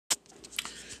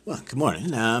Well, good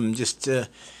morning. I'm just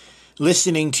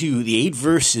listening to the 8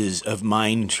 verses of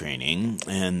mind training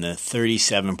and the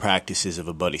 37 practices of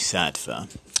a bodhisattva.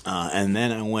 And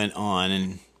then I went on,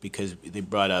 and because they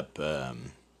brought up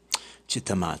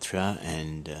Chittamatra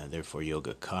and therefore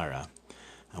Yogacara,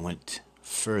 I went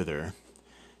further.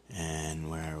 And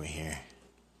where are we here?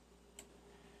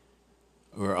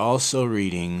 We're also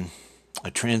reading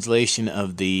a translation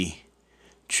of the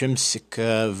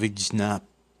Trimsika Vijnapti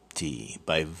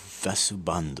by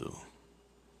Vasubandhu.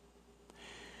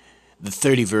 The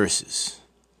 30 verses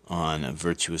on a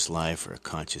virtuous life or a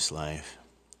conscious life.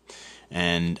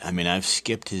 And, I've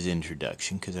skipped his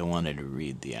introduction because I wanted to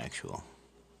read the actual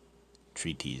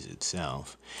treatise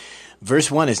itself. Verse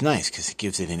 1 is nice because it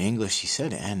gives it in English, he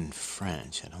said, and in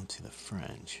French. I don't see the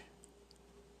French.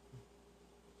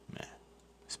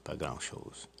 C'est pas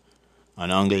grand-chose. En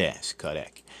anglais,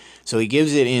 correct. So he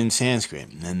gives it in Sanskrit,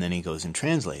 and then he goes and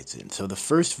translates it. So the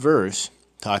first verse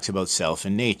talks about self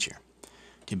and nature,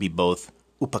 to be both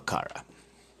upakara.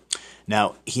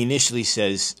 Now, he initially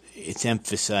says it's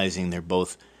emphasizing they're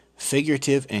both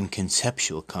figurative and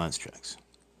conceptual constructs.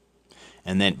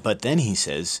 But then he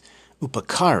says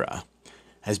upakara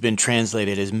has been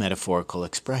translated as metaphorical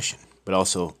expression, but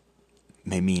also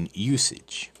may mean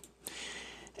usage.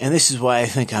 And this is why I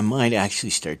think I might actually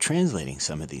start translating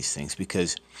some of these things,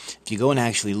 because if you go and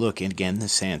actually look, and again, the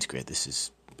Sanskrit, this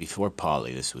is before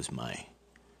Pali, this was my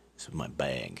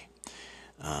bag.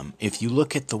 If you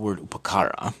look at the word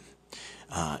upakara,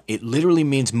 it literally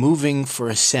means moving for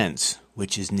a sense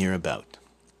which is near about.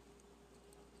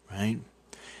 Right?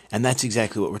 And that's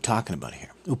exactly what we're talking about here.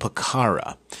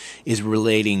 Upakara is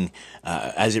relating,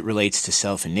 as it relates to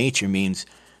self and nature, means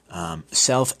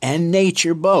self and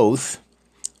nature both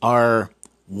are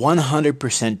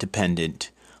 100%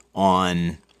 dependent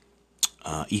on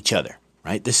each other,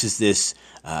 right? This is this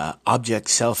object,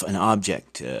 self and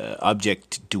object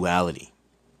duality,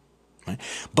 right?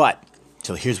 But,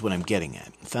 so here's what I'm getting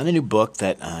at. I found a new book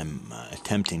that I'm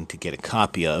attempting to get a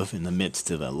copy of in the midst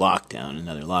of a lockdown,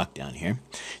 another lockdown here.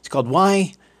 It's called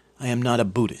Why I Am Not a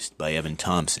Buddhist by Evan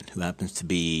Thompson, who happens to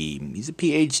be, he's a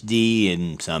PhD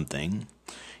in something.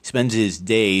 He spends his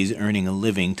days earning a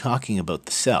living talking about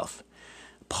the self,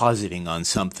 positing on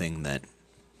something that,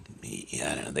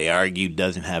 they argue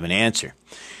doesn't have an answer.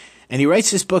 And he writes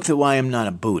this book that Why I'm Not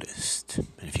a Buddhist.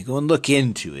 And if you go and look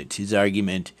into it, his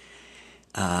argument,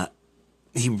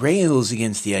 he rails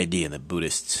against the idea that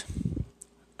Buddhists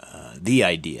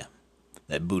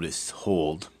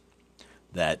hold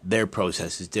that their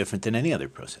process is different than any other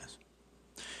process.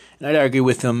 And I'd argue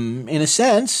with him, in a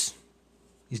sense,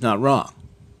 he's not wrong.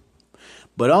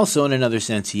 But also, in another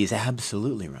sense, he is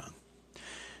absolutely wrong.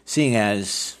 Seeing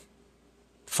as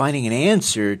finding an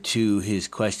answer to his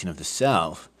question of the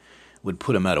self would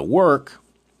put him out of work,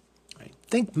 I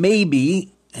think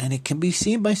maybe, and it can be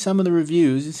seen by some of the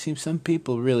reviews, it seems some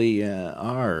people really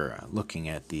are looking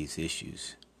at these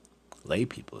issues, lay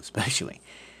people especially.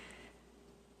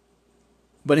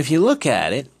 But if you look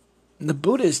at it, the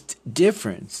Buddhist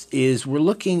difference is we're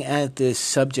looking at this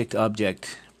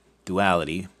subject-object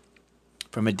duality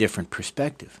from a different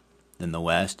perspective than the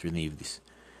West, or these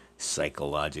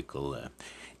psychological.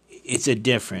 It's a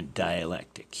different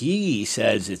dialectic. He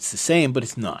says it's the same, but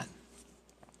it's not.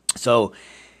 So,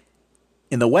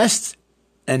 in the West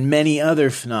and many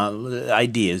other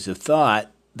ideas of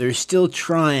thought, they're still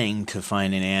trying to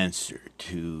find an answer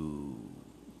to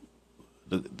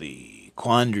the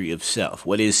quandary of self.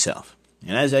 What is self?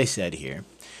 And as I said here,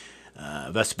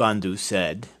 Vasubandhu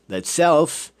said that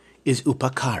self is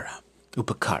upakara.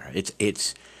 Upakara.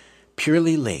 It's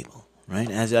purely label,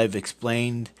 right? As I've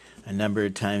explained a number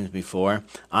of times before,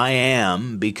 I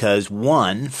am because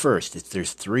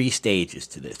there's 3 stages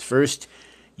to this. First,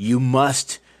 you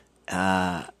must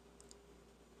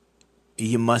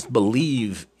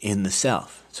believe in the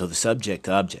self. So the subject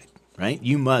object, right?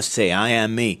 You must say I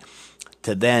am me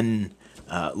to then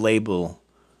label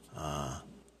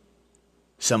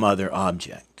some other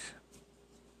object.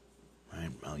 Right?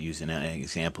 I'll use an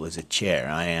example as a chair.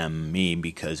 I am me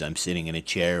because I'm sitting in a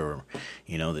chair, or,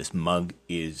 this mug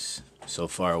is so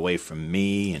far away from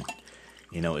me, and,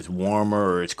 it's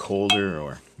warmer or it's colder,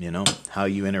 or, how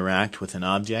you interact with an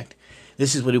object.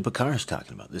 This is what Upakara is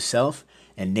talking about. The self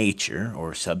and nature,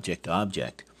 or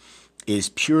subject-object, is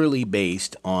purely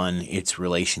based on its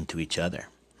relation to each other,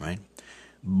 right?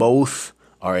 Both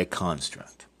are a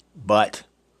construct, but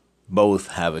both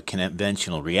have a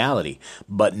conventional reality,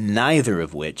 but neither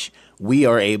of which we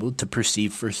are able to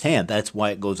perceive firsthand. That's why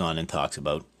it goes on and talks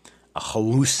about a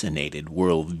hallucinated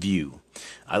worldview.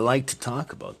 I like to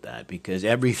talk about that because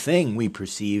everything we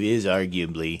perceive is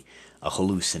arguably a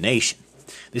hallucination.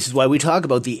 This is why we talk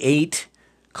about the 8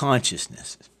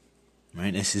 consciousnesses.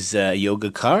 Right? This is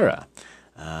Yogacara,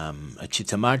 a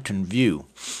Chittamartan view.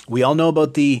 We all know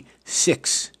about the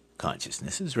 6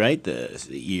 consciousnesses, right? The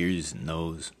ears and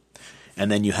nose. And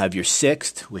then you have your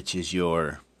 6th, which is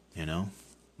your,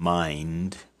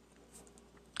 mind.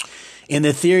 In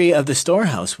the theory of the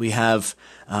storehouse, we have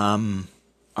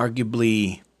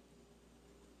arguably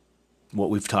what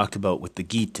we've talked about with the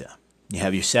Gita. You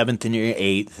have your 7th and your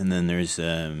 8th, and then there's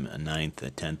a 9th,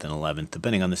 a 10th, and 11th,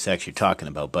 depending on the sex you're talking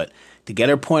about. But to get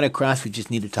our point across, we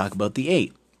just need to talk about the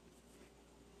 8.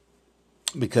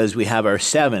 Because we have our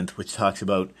 7th, which talks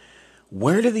about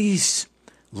where do these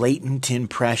latent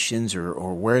impressions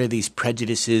or where do these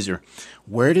prejudices or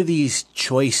where do these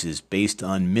choices based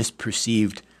on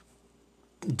misperceived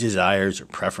desires or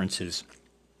preferences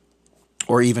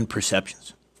or even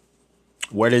perceptions,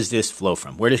 where does this flow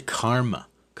from? Where does karma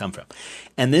come from?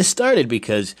 And this started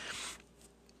because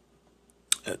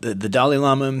the Dalai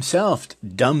Lama himself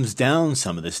dumbs down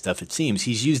some of this stuff, it seems.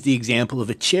 He's used the example of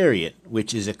a chariot,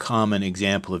 which is a common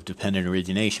example of dependent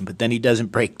origination, but then he doesn't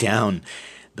break down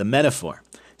the metaphor.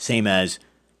 Same as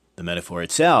the metaphor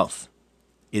itself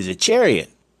is a chariot.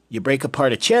 You break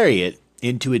apart a chariot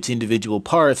into its individual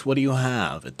parts, what do you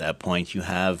have? At that point, you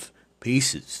have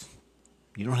pieces.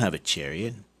 You don't have a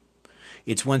chariot.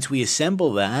 It's once we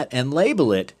assemble that and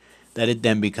label it that it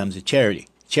then becomes a chariot.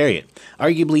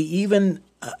 Arguably, even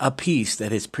a piece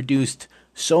that is produced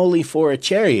solely for a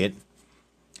chariot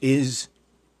is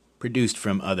produced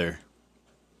from other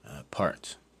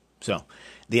parts. So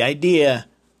the idea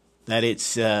that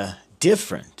it's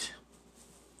different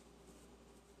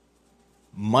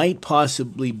might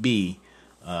possibly be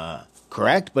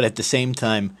correct, but at the same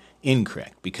time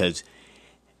incorrect, because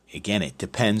again, it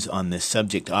depends on the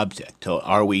subject-object. So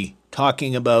are we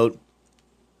talking about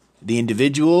the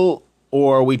individual,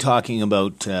 or are we talking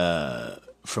about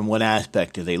from what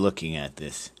aspect are they looking at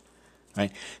this?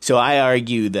 Right? So I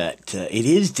argue that it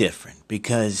is different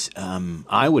because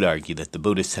I would argue that the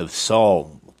Buddhists have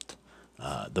solved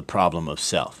the problem of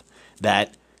self.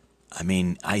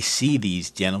 I see these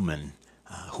gentlemen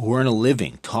who earn a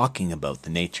living talking about the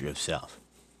nature of self.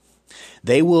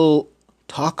 They will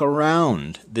talk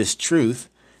around this truth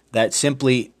that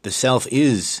simply the self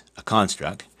is a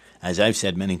construct. As I've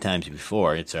said many times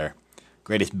before, it's our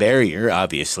greatest barrier,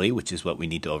 obviously, which is what we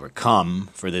need to overcome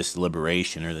for this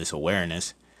liberation or this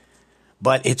awareness.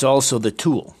 But it's also the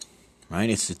tool, right?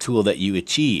 It's the tool that you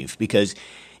achieve because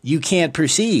you can't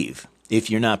perceive if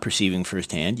you're not perceiving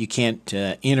firsthand. You can't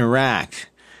interact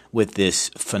with this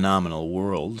phenomenal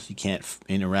world. You can't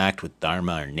interact with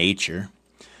Dharma or nature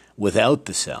without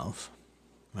the self,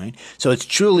 right? So it's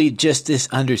truly just this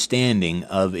understanding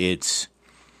of its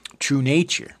true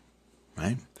nature,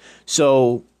 right?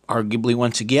 So arguably,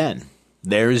 once again,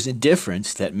 there is a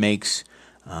difference that makes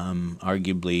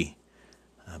arguably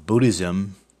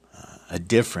Buddhism a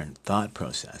different thought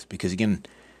process. Because again,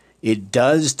 it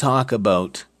does talk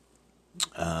about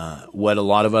what a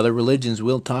lot of other religions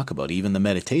will talk about, even the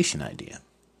meditation idea.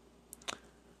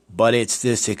 But it's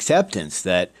this acceptance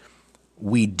that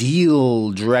we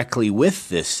deal directly with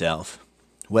this self,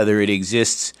 whether it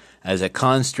exists as a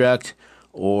construct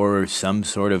or some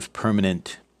sort of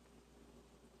permanent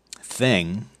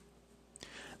thing,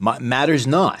 matters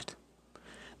not.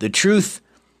 The truth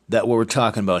that what we're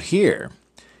talking about here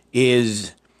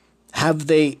is, have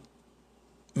they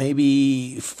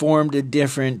maybe formed a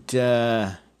different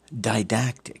didactic?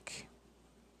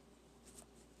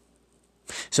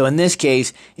 So in this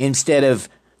case, instead of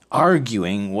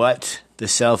arguing what the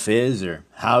self is or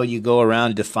how you go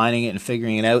around defining it and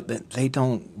figuring it out, that they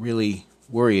don't really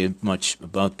worry much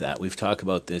about that. We've talked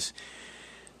about this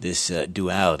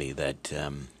duality that,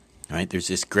 right, there's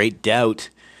this great doubt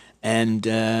and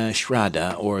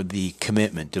shraddha, or the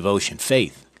commitment, devotion,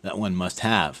 faith that one must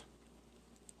have.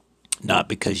 Not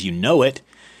because you know it,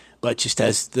 but just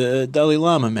as the Dalai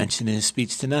Lama mentioned in his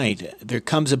speech tonight, there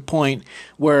comes a point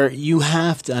where you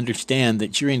have to understand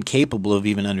that you're incapable of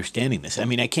even understanding this. I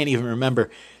mean, I can't even remember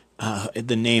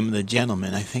the name of the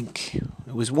gentleman. I think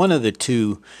it was one of the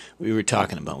two we were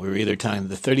talking about. We were either talking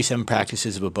the 37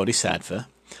 practices of a bodhisattva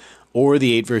or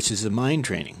the 8 verses of mind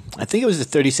training. I think it was the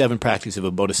 37 practices of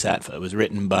a bodhisattva. It was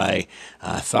written by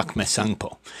Thakme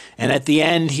Sangpo. And at the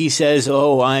end, he says,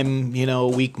 I'm,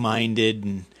 weak-minded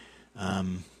and,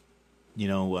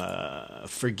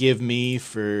 forgive me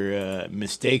for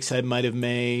mistakes I might have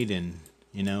made. And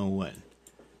you know what?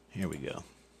 Here we go.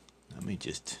 Let me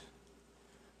just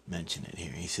mention it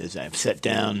here. He says, I've set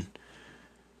down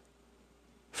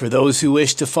For those who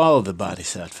wish to follow the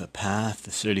Bodhisattva path,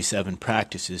 the 37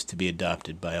 practices to be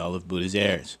adopted by all of Buddha's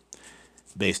heirs,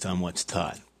 based on what's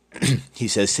taught. He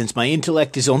says, since my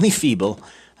intellect is only feeble,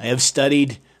 I have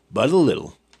studied but a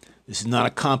little. This is not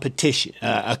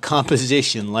a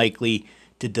composition likely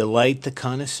to delight the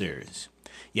connoisseurs.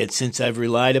 Yet since I've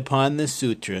relied upon the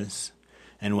sutras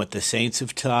and what the saints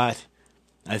have taught,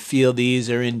 I feel these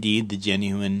are indeed the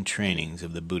genuine trainings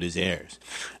of the Buddha's heirs.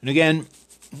 And again,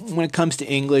 when it comes to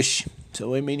English,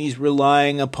 so I mean he's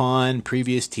relying upon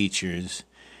previous teachers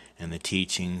and the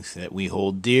teachings that we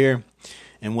hold dear.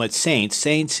 And what saints,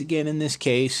 again in this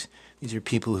case, these are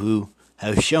people who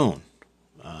have shown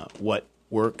what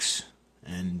works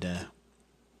and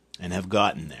have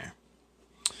gotten there.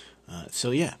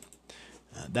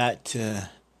 That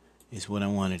is what I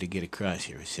wanted to get across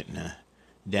here. I was sitting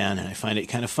down, and I find it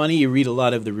kind of funny. You read a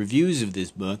lot of the reviews of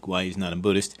this book, Why He's Not a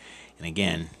Buddhist, and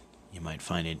again, you might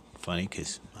find it funny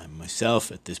because I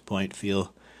myself at this point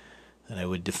feel that I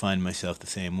would define myself the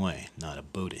same way, not a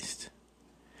Buddhist.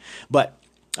 But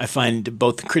I find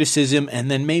both the criticism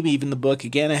and then maybe even the book.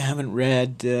 Again, I haven't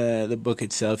read the book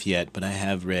itself yet, but I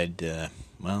have read,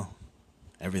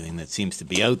 everything that seems to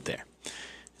be out there.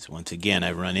 So once again,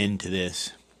 I run into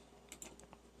this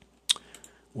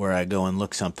where I go and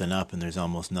look something up and there's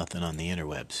almost nothing on the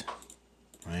interwebs,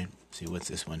 right? See, what's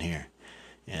this one here?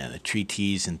 Yeah, the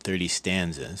Treatise in 30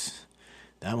 Stanzas.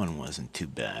 That one wasn't too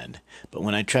bad. But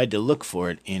when I tried to look for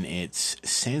it in its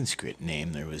Sanskrit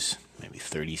name, there was maybe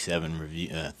 37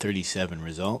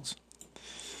 results.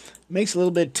 It makes it a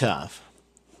little bit tough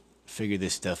to figure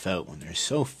this stuff out when there's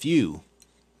so few.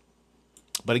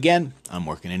 But again, I'm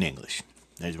working in English.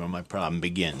 There's where my problem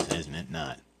begins, isn't it?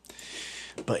 Not.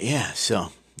 But yeah,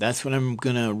 so that's what I'm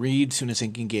going to read as soon as I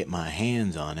can get my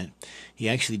hands on it. He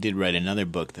actually did write another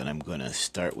book that I'm going to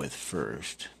start with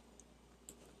first.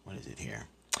 What is it here?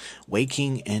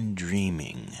 Waking and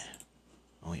Dreaming.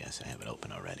 Oh, yes, I have it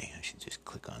open already. I should just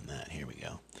click on that. Here we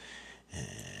go.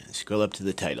 And scroll up to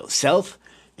the title. Self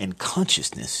and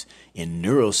Consciousness in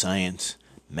Neuroscience,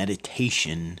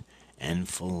 Meditation, and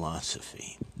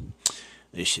Philosophy.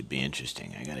 This should be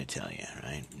interesting, I gotta tell you,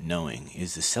 right? Knowing,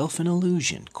 is the self an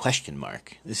illusion? ?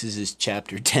 This is his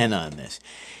chapter 10 on this.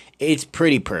 It's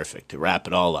pretty perfect to wrap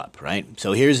it all up, right?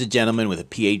 So here's a gentleman with a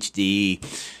PhD,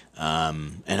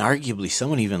 and arguably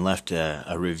someone even left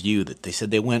a review that they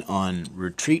said they went on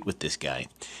retreat with this guy,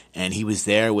 and he was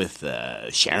there with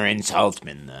Sharon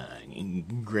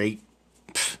Saltzman, great,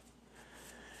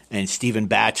 and Stephen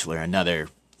Batchelor, another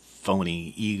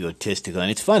phony, egotistical.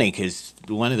 And it's funny because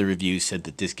one of the reviews said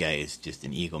that this guy is just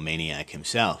an egomaniac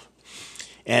himself.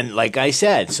 And like I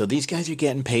said, so these guys are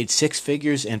getting paid six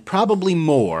figures and probably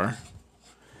more.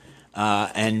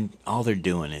 And all they're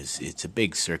doing is, it's a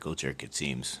big circle jerk, it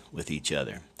seems, with each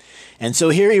other. And so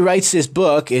here he writes this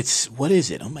book. It's, what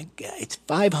is it? Oh my God, it's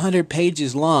 500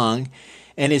 pages long.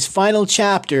 And his final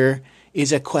chapter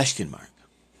is a question mark.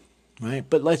 Right?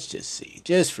 But let's just see,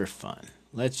 just for fun.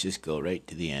 Let's just go right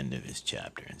to the end of his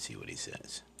chapter and see what he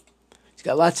says. He's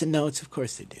got lots of notes, of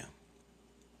course they do.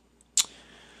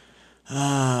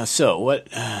 So what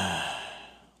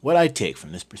I take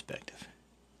from this perspective.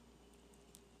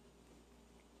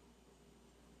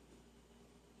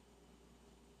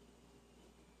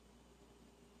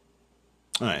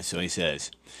 All right, so he says,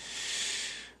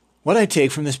 what I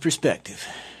take from this perspective,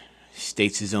 he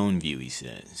states his own view, he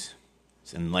says.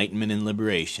 It's enlightenment and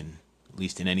liberation, at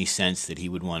least in any sense that he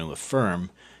would want to affirm,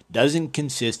 doesn't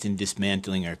consist in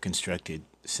dismantling our constructed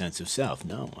sense of self.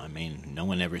 No, I mean, no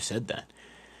one ever said that,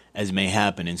 as may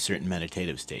happen in certain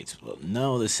meditative states. Well,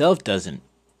 no, the self doesn't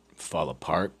fall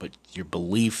apart, but your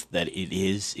belief that it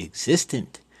is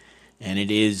existent, and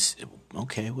it is,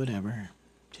 okay, whatever,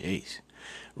 jeez.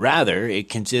 Rather, it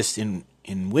consists in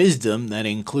wisdom that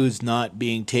includes not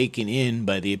being taken in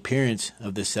by the appearance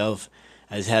of the self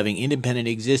as having independent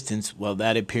existence, while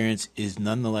that appearance is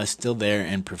nonetheless still there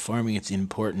and performing its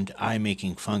important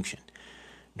I-making function.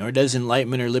 Nor does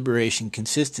enlightenment or liberation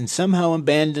consist in somehow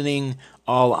abandoning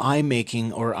all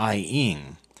I-making or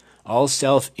I-ing, all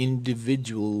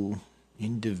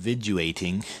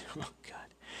self-individuating,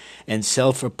 and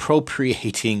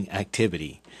self-appropriating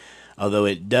activity, although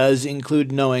it does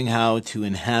include knowing how to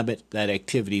inhabit that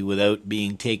activity without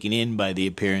being taken in by the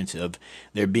appearance of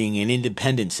there being an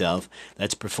independent self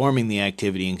that's performing the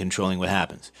activity and controlling what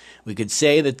happens. We could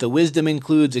say that the wisdom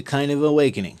includes a kind of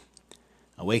awakening,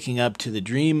 a waking up to the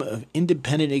dream of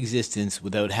independent existence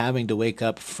without having to wake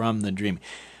up from the dream.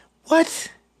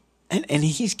 What? And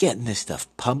he's getting this stuff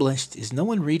published. Is no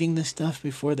one reading this stuff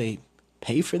before they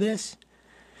pay for this?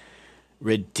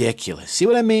 Ridiculous. See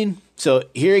what I mean? So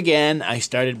here again, I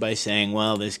started by saying,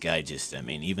 well, this guy just,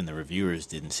 even the reviewers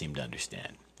didn't seem to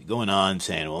understand. Going on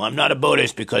saying, well, I'm not a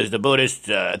Buddhist because the Buddhists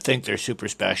think they're super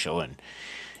special.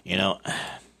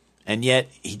 And yet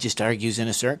he just argues in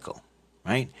a circle,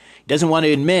 right? He doesn't want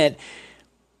to admit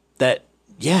that,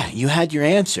 yeah, you had your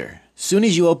answer. As soon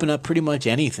as you open up pretty much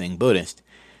anything Buddhist,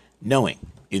 knowing,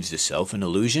 is the self an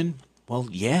illusion? Well,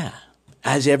 yeah,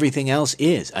 as everything else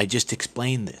is. I just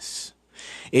explained this.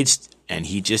 And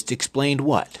he just explained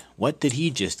what? What did he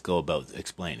just go about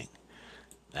explaining?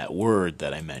 That word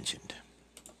that I mentioned.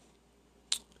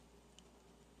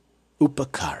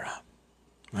 Upakara,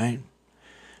 right?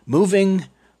 Moving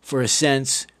for a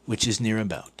sense which is near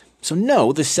about. So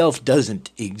no, the self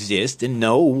doesn't exist, and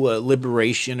no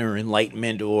liberation or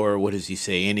enlightenment or, what does he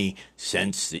say, any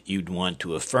sense that you'd want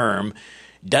to affirm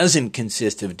doesn't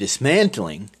consist of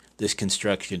dismantling this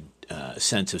constructed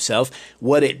sense of self.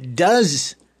 What it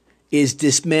does is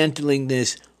dismantling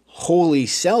this wholly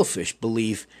selfish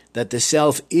belief that the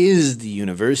self is the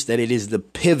universe, that it is the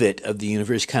pivot of the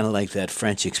universe, kind of like that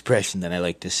French expression that I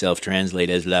like to self-translate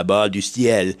as la bas du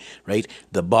ciel, right?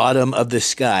 The bottom of the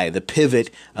sky, the pivot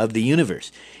of the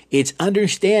universe. It's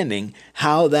understanding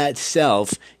how that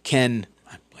self can,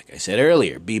 like I said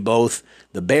earlier, be both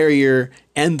the barrier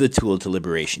and the tool to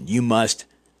liberation. You must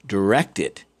direct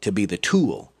it to be the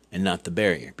tool and not the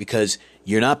barrier, because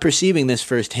you're not perceiving this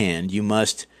firsthand. You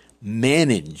must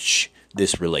manage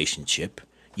this relationship.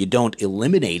 You don't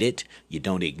eliminate it. You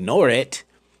don't ignore it.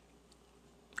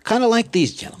 Kind of like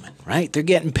these gentlemen, right? They're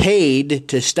getting paid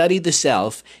to study the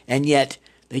self, and yet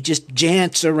they just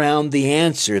dance around the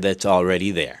answer that's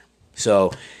already there.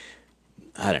 So,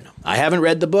 I don't know. I haven't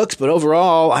read the books, but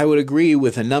overall, I would agree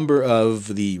with a number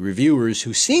of the reviewers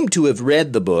who seem to have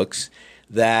read the books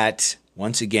that,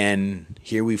 once again,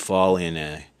 here we fall in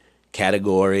a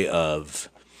category of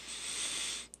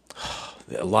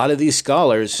a lot of these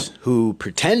scholars who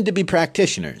pretend to be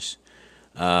practitioners.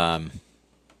 Wow.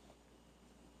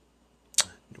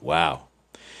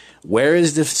 Where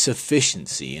is the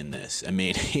sufficiency in this?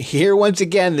 Here once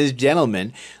again, this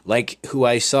gentleman, like who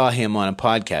I saw him on a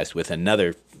podcast with,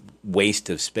 another waste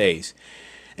of space.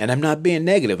 And I'm not being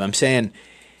negative. I'm saying,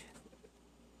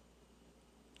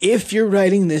 if you're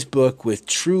writing this book with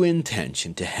true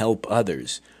intention to help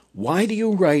others, why do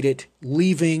you write it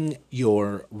leaving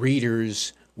your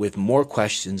readers with more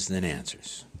questions than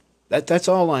answers? That's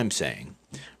all I'm saying,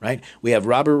 right? We have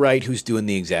Robert Wright, who's doing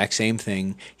the exact same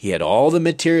thing. He had all the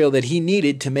material that he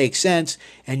needed to make sense,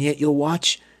 and yet you'll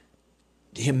watch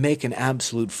him make an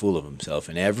absolute fool of himself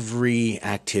in every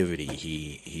activity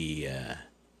he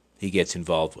gets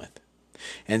involved with.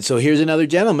 And so here's another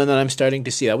gentleman that I'm starting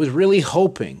to see. I was really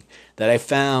hoping that I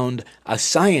found a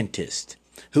scientist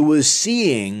who was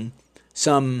seeing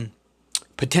some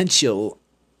potential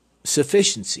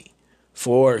sufficiency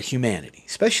for humanity,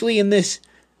 especially in this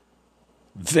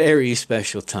very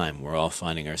special time we're all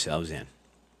finding ourselves in.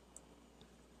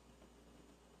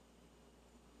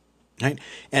 Right?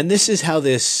 And this is how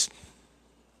this,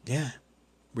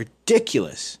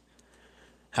 ridiculous,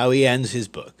 how he ends his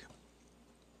book.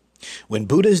 When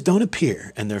Buddhas don't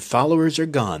appear and their followers are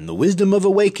gone, the wisdom of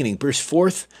awakening bursts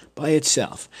forth by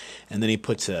itself. And then he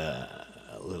puts a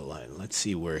little line. Let's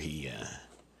see where he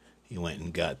went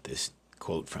and got this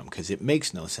quote from, because it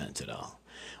makes no sense at all.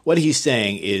 What he's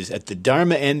saying is, at the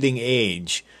Dharma ending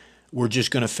age, we're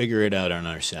just going to figure it out on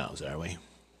ourselves, are we?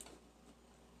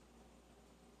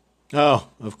 Oh,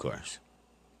 of course.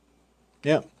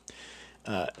 Yep.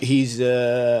 He's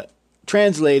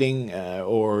translating,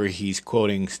 or he's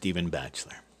quoting Stephen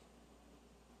Batchelor.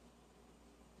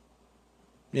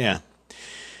 Yeah.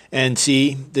 And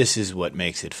see, this is what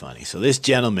makes it funny. So this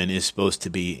gentleman is supposed to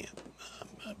be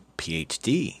a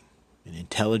PhD, an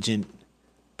intelligent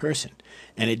person.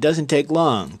 And it doesn't take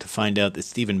long to find out that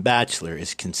Stephen Batchelor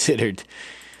is considered...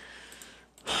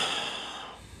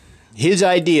 His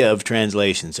idea of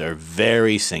translations are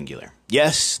very singular.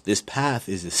 Yes, this path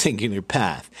is a singular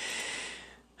path.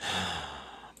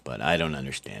 But I don't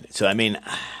understand it. So,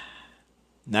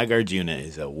 Nagarjuna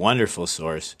is a wonderful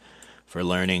source for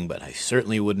learning, but I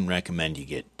certainly wouldn't recommend you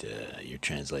get your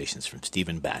translations from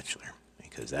Stephen Batchelor,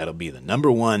 because that'll be the number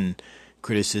one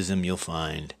criticism you'll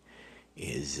find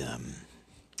is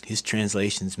his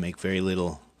translations make very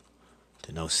little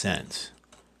to no sense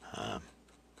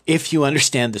if you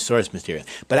understand the source material.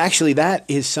 But actually, that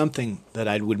is something that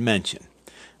I would mention.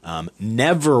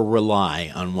 Never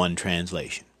rely on one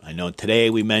translation. I know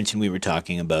today we were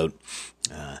talking about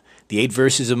the 8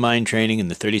 verses of mind training and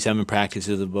the 37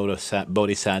 practices of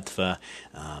Bodhisattva,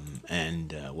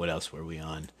 and what else were we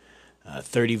on?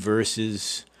 30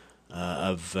 verses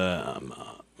on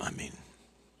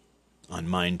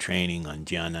mind training, on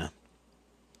jhana,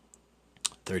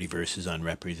 30 verses on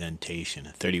representation,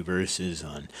 30 verses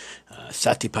on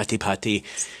satipatipati,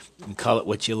 call it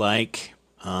what you like.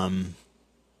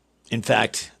 In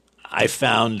fact, I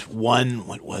found one,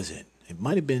 what was it? It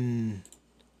might have been,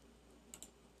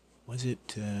 was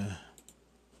it, I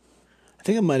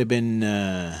think it might have been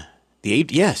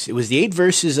it was the 8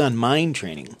 verses on mind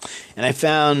training. And I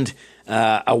found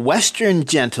a Western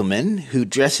gentleman who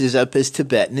dresses up as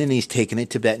Tibetan, and he's taken a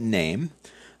Tibetan name.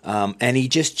 And he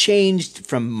just changed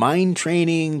from mind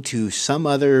training to some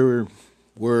other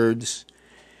words.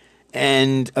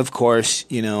 And, of course,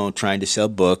 trying to sell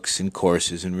books and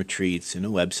courses and retreats and a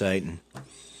website. And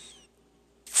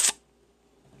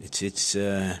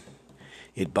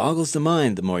it boggles the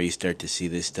mind the more you start to see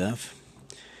this stuff.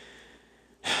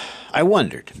 I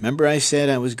wondered. Remember I said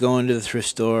I was going to the thrift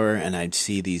store and I'd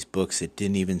see these books that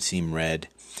didn't even seem read,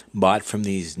 bought from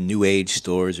these New Age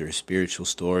stores or spiritual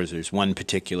stores. There's one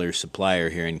particular supplier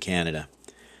here in Canada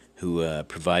who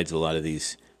provides a lot of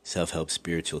these self-help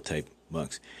spiritual type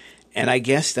books. And I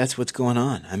guess that's what's going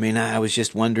on. I mean, I was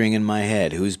just wondering in my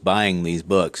head, who's buying these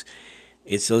books?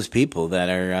 It's those people that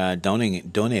are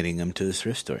donating them to the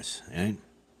thrift stores, right?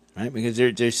 Because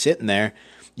they're sitting there.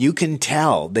 You can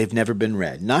tell they've never been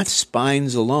read. Not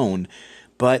spines alone,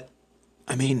 but,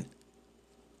 I mean,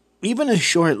 even a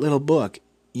short little book,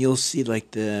 you'll see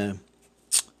like the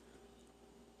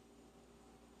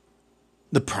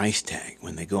price tag.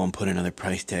 When they go and put another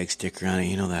price tag sticker on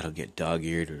it, that'll get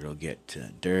dog-eared or it'll get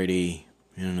dirty.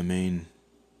 You know what I mean?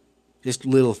 Just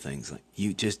little things.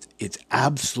 It's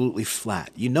absolutely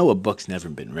flat. A book's never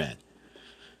been read.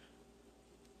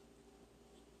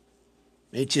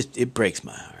 It breaks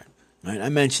my heart. Right? I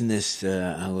mentioned this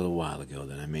a little while ago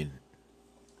that,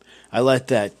 I let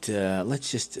that,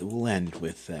 we'll end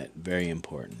with that very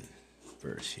important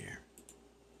verse here.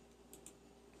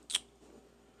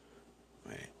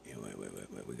 Wait,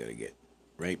 we got to get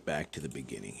right back to the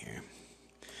beginning here.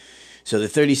 So the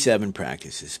 37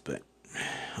 practices, but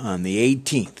on the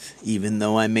 18th, even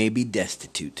though I may be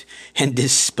destitute and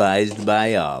despised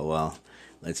by all, well,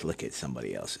 let's look at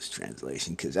somebody else's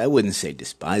translation, because I wouldn't say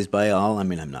despised by all. I'm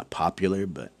not popular,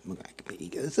 but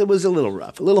it was a little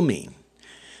rough, a little mean.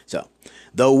 So,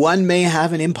 though one may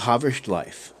have an impoverished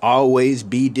life, always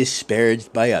be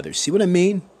disparaged by others. See what I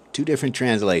mean? Two different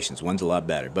translations. One's a lot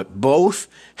better, but both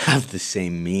have the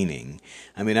same meaning.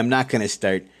 I'm not going to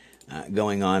start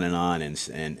going on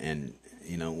and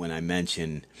when I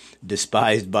mention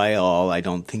despised by all, I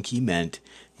don't think he meant,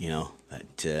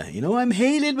 that, I'm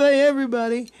hated by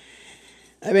everybody.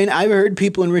 I've heard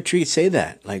people in retreat say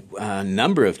that, like a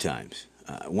number of times.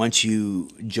 Once you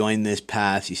join this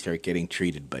path, you start getting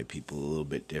treated by people a little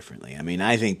bit differently.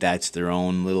 I think that's their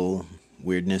own little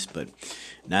weirdness, but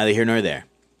neither here nor there.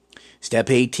 Step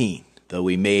 18, though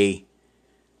we may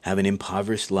have an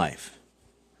impoverished life,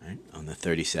 right? On the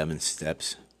 37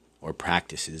 steps or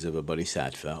practices of a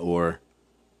bodhisattva, or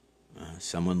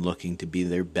someone looking to be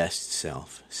their best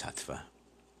self, sattva.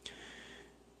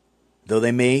 Though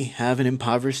they may have an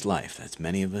impoverished life, that's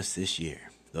many of us this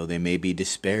year. Though they may be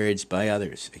disparaged by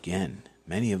others, again,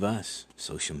 many of us,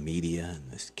 social media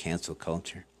and this cancel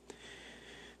culture.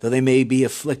 Though they may be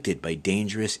afflicted by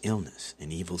dangerous illness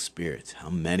and evil spirits, how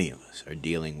many of us are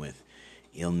dealing with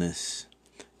illness,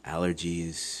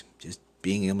 allergies, just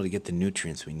being able to get the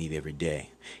nutrients we need every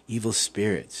day. Evil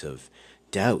spirits of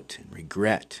doubt and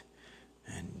regret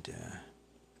and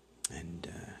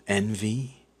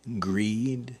envy,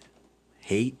 greed,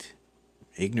 hate,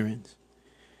 ignorance.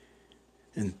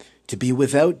 And to be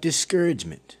without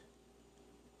discouragement.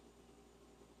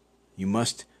 You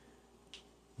must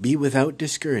be without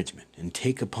discouragement and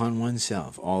take upon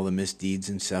oneself all the misdeeds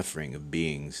and suffering of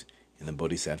beings in the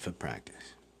bodhisattva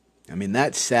practice.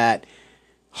 That sat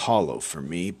hollow for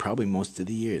me probably most of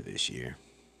the year this year.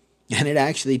 And it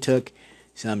actually took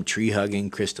some tree-hugging,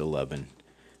 crystal-loving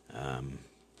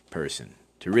person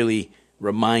to really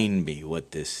remind me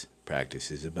what this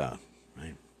practice is about.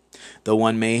 Right? Though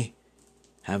one may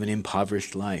have an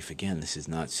impoverished life, again, this is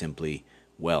not simply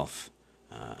wealth,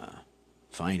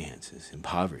 finances,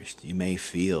 impoverished. You may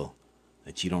feel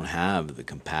that you don't have the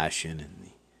compassion and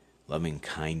the loving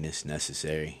kindness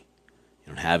necessary. You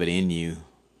don't have it in you.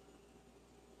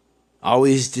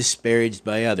 Always disparaged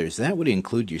by others. That would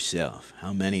include yourself.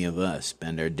 How many of us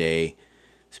spend our day,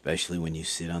 especially when you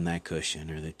sit on that cushion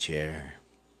or the chair,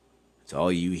 it's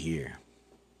all you hear,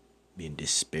 being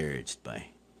disparaged by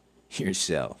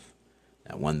yourself.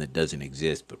 That one that doesn't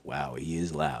exist, but wow, he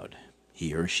is loud.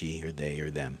 He or she or they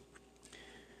or them.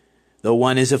 Though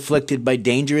one is afflicted by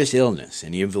dangerous illness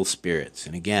and evil spirits.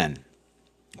 And again,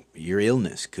 your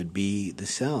illness could be the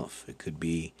self. It could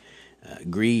be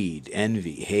greed,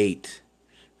 envy, hate.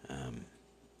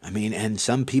 And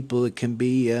some people it can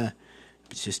be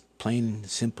just plain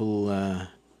simple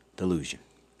delusion.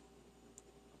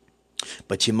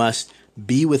 But you must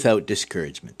be without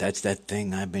discouragement. That's that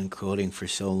thing I've been quoting for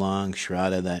so long,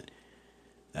 Shraddha,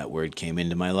 that word came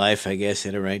into my life, I guess,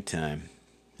 at the right time.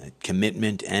 That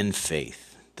commitment and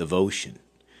faith, devotion.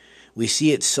 We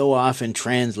see it so often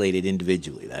translated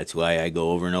individually. That's why I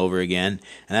go over and over again.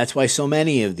 And that's why so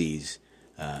many of these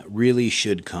really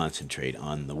should concentrate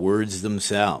on the words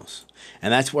themselves.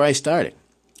 And that's where I started.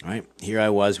 Right? Here I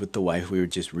was with the wife. We were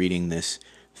just reading this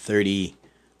 30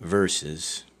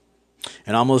 verses.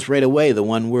 And almost right away, the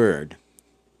one word,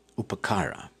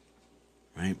 upakara,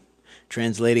 right?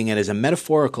 Translating it as a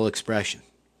metaphorical expression.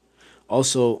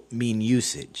 Also mean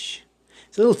usage.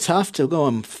 It's a little tough to go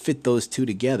and fit those two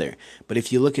together. But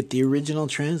if you look at the original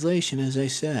translation, as I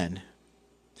said,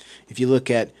 if you look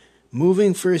at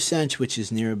moving for a sense which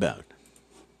is near about,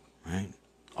 right?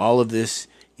 All of this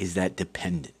is that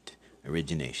dependent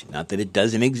origination. Not that it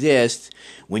doesn't exist.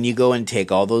 When you go and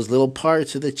take all those little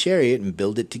parts of the chariot and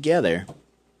build it together,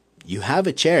 you have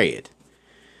a chariot.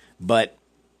 But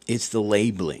it's the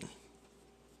labeling.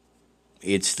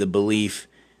 It's the belief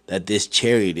that this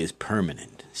chariot is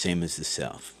permanent, same as the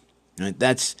self. Right?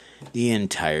 That's the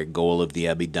entire goal of the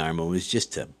Abhidharma, was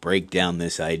just to break down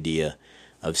this idea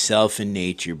of self and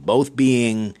nature, both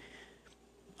being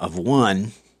of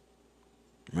one,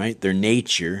 right? Their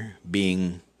nature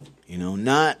being,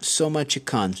 not so much a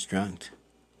construct,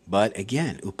 but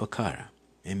again, upakara.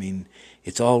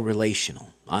 It's all relational.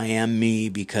 I am me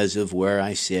because of where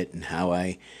I sit and how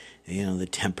I, the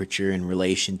temperature in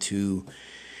relation to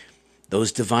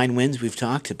those divine winds we've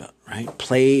talked about, right?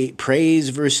 Praise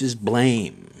versus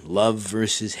blame, love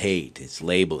versus hate. It's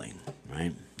labeling,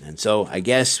 right? And so I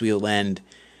guess we'll end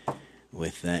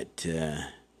with that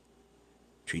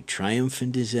treat triumph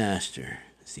and disaster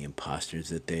as the imposters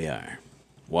that they are.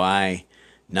 Why?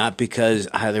 Not because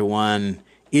either one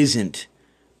isn't,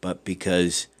 but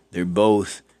because they're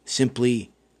both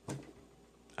simply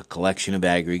a collection of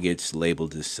aggregates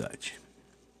labeled as such.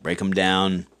 Break them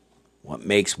down. What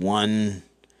makes one?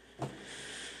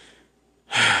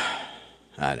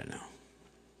 I don't know.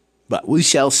 But we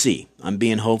shall see. I'm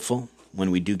being hopeful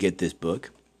when we do get this book.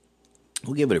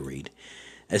 We'll give it a read.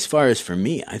 As far as for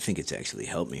me, I think it's actually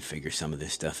helped me figure some of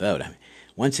this stuff out.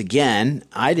 Once again,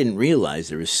 I didn't realize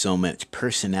there was so much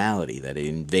personality that it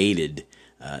invaded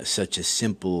such a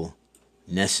simple,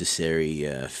 necessary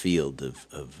field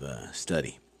of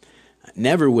study.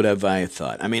 Never would have I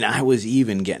thought. I was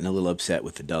even getting a little upset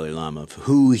with the Dalai Lama of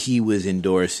who he was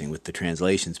endorsing with the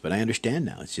translations, but I understand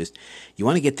now. It's just, you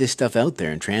want to get this stuff out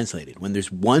there and translate it. When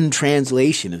there's one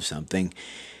translation of something,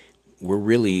 we're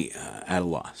really at a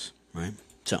loss, right?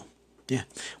 So, yeah.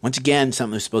 Once again,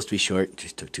 something that's supposed to be short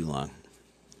just took too long.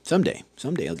 Someday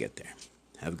I'll get there.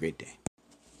 Have a great day.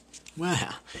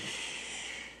 Wow.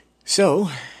 So,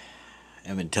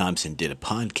 Evan Thompson did a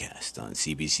podcast on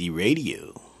CBC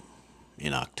Radio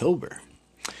in October.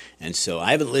 And so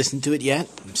I haven't listened to it yet.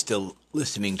 I'm still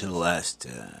listening to the last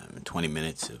 20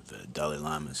 minutes of Dalai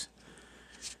Lama's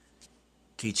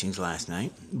teachings last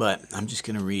night. But I'm just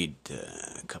going to read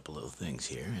a couple little things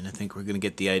here. And I think we're going to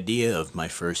get the idea of my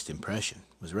first impression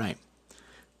was right.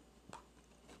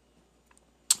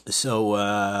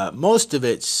 So most of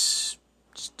it's,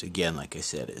 just again, like I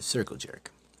said, a circle jerk.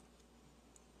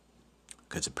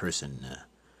 Because a person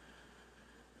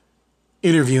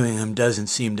interviewing him doesn't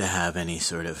seem to have any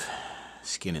sort of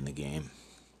skin in the game,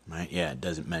 right? Yeah, it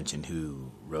doesn't mention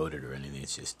who wrote it or anything.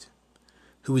 It's just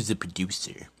who was the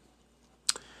producer.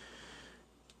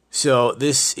 So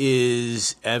this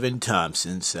is Evan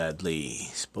Thompson, sadly,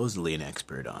 supposedly an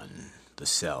expert on the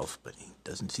self, but he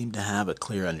doesn't seem to have a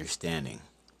clear understanding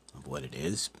of what it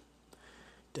is.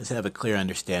 Does have a clear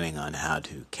understanding on how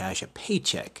to cash a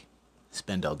paycheck,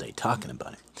 spend all day talking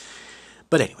about it.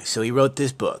 But anyway, so he wrote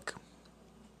this book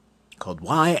called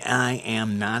Why I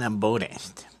Am Not a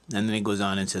Buddhist. And then he goes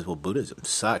on and says, well, Buddhism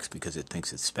sucks because it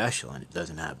thinks it's special and it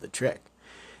doesn't have the trick.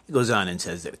 He goes on and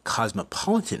says that a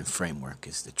cosmopolitan framework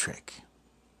is the trick.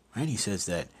 Right? He says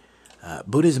that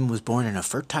Buddhism was born in a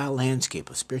fertile landscape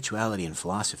of spirituality and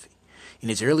philosophy. In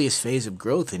its earliest phase of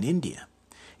growth in India,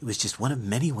 it was just one of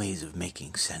many ways of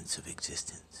making sense of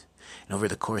existence. And over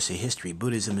the course of history,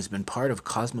 Buddhism has been part of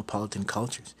cosmopolitan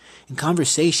cultures, in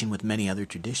conversation with many other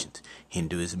traditions,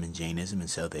 Hinduism and Jainism in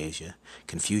South Asia,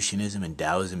 Confucianism and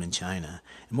Taoism in China,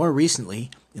 and more recently,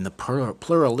 in the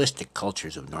pluralistic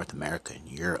cultures of North America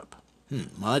and Europe.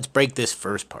 Well, let's break this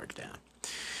first part down.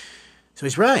 So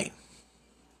he's right.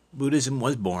 Buddhism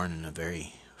was born in a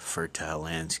very fertile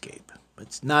landscape.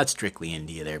 It's not strictly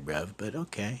India there, bruv, but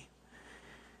okay.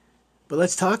 But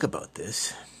let's talk about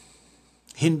this.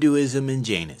 Hinduism and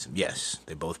Jainism. Yes,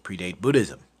 they both predate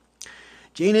Buddhism.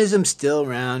 Jainism's still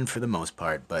around for the most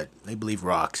part, but they believe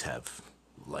rocks have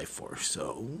life force,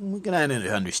 so we can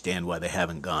understand why they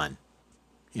haven't gone,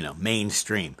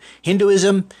 mainstream.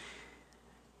 Hinduism,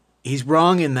 he's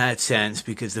wrong in that sense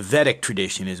because the Vedic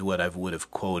tradition is what I would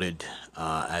have quoted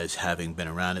as having been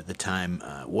around at the time.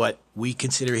 What we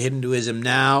consider Hinduism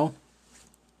now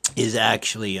is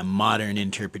actually a modern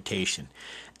interpretation.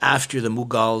 After the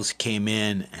Mughals came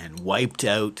in and wiped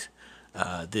out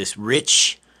this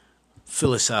rich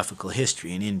philosophical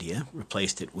history in India,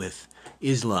 replaced it with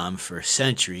Islam for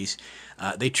centuries,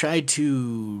 they tried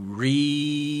to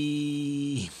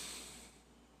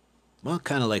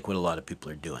kind of like what a lot of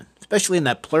people are doing, especially in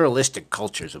that pluralistic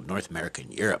cultures of North America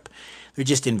and Europe. They're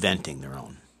just inventing their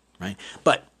own, right?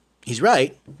 But he's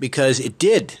right, because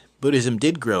Buddhism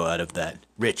did grow out of that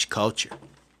rich culture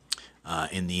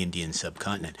in the Indian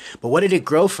subcontinent. But what did it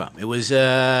grow from? It was,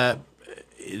 they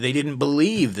didn't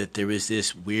believe that there was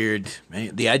this weird,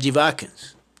 right? The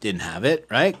Ajivakans didn't have it,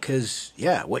 right? Because,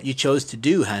 what you chose to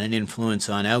do had an influence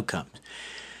on outcomes.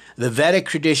 The Vedic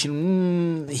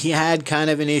tradition, he had kind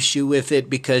of an issue with it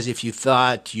because if you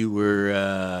thought you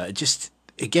were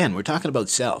again, we're talking about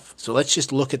self. So let's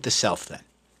just look at the self then.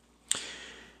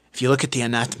 If you look at the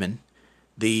Anatman,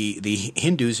 the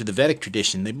Hindus or the Vedic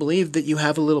tradition, they believe that you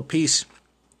have a little piece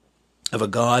of a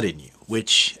god in you,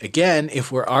 which, again,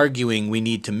 if we're arguing we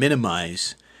need to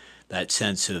minimize that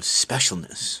sense of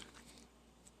specialness,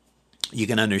 you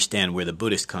can understand where the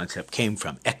Buddhist concept came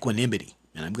from, equanimity.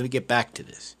 And I'm going to get back to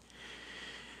this.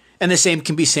 And the same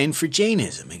can be said for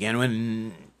Jainism. Again,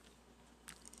 when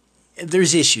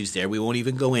there's issues there we won't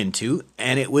even go into,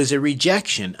 and it was a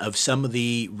rejection of some of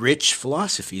the rich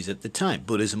philosophies at the time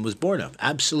Buddhism was born of.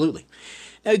 Absolutely.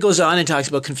 Now he goes on and talks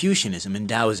about Confucianism and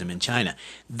Taoism in China.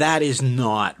 That is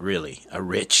not really a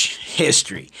rich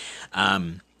history.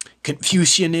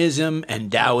 Confucianism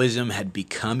and Taoism had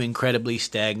become incredibly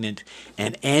stagnant,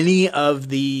 and any of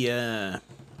the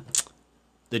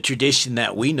tradition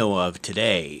that we know of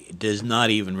today does not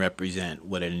even represent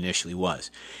what it initially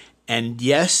was. And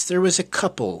yes, there was a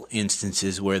couple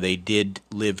instances where they did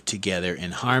live together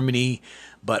in harmony,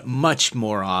 but much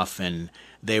more often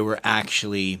they were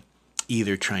actually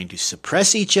either trying to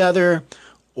suppress each other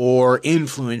or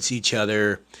influence each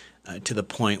other to the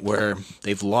point where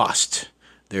they've lost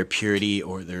their purity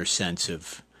or their sense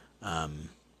of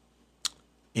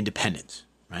independence,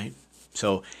 right?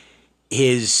 So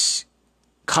his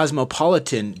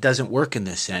cosmopolitan doesn't work in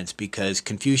this sense because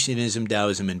Confucianism,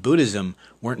 Taoism, and Buddhism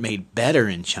weren't made better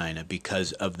in China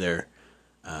because of their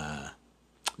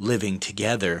living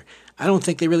together. I don't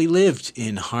think they really lived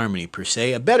in harmony per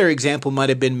se. A better example might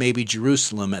have been maybe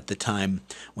Jerusalem at the time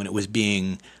when it was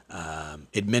being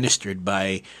administered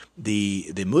by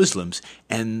the Muslims,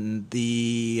 and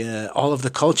all of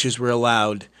the cultures were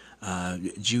allowed,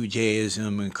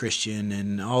 Judaism and Christian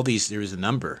and all these. There was a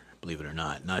number, believe it or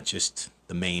not just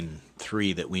the main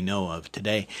three that we know of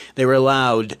today. They were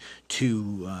allowed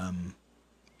to,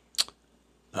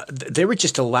 they were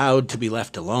just allowed to be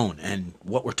left alone. And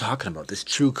what we're talking about, this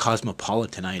true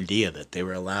cosmopolitan idea that they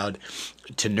were allowed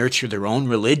to nurture their own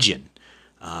religion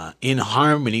in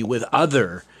harmony with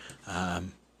other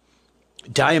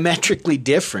diametrically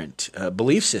different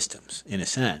belief systems, in a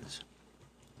sense,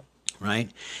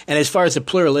 right? And as far as the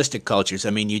pluralistic cultures, I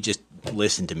mean, you just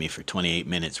listen to me for 28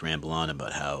 minutes ramble on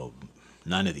about how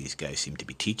none of these guys seem to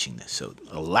be teaching this. So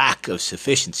a lack of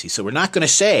sufficiency. So we're not going to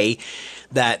say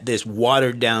that this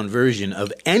watered-down version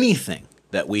of anything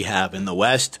that we have in the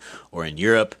West or in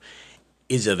Europe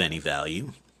is of any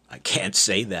value. I can't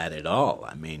say that at all.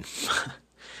 I mean,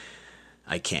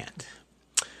 I can't.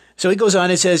 So he goes on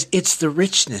and says, it's the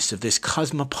richness of this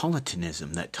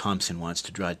cosmopolitanism that Thompson wants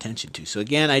to draw attention to. So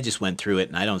again, I just went through it,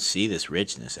 and I don't see this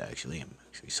richness, actually.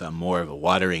 We saw more of a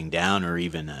watering down or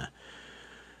even a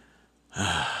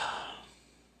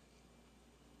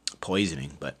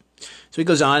poisoning. But so he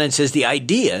goes on and says, the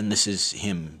idea, and this is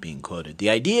him being quoted, the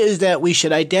idea is that we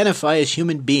should identify as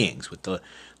human beings with the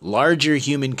larger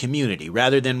human community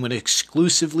rather than with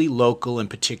exclusively local and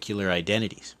particular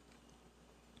identities.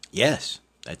 Yes,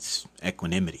 that's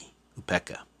equanimity,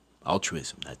 upekkha,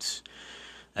 altruism.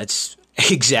 That's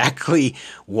exactly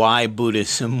why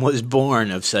Buddhism was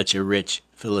born of such a rich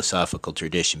philosophical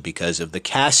tradition, because of the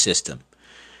caste system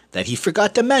that he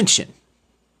forgot to mention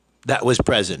that was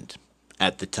present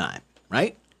at the time,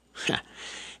 right?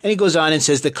 And he goes on and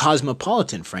says the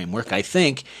cosmopolitan framework, I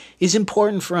think, is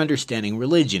important for understanding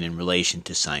religion in relation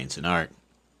to science and art.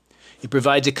 It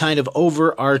provides a kind of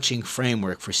overarching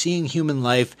framework for seeing human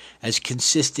life as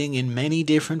consisting in many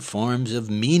different forms of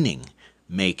meaning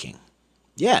making.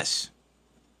 Yes.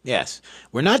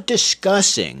 We're not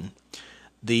discussing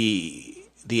the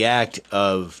act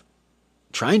of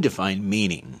trying to find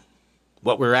meaning.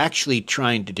 What we're actually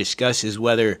trying to discuss is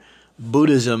whether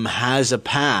Buddhism has a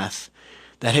path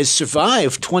that has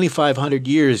survived 2,500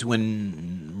 years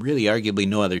when really arguably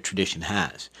no other tradition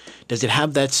has. Does it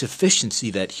have that sufficiency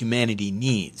that humanity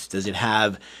needs? Does it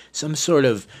have some sort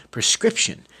of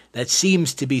prescription that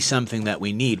seems to be something that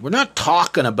we need? We're not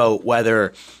talking about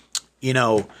whether, a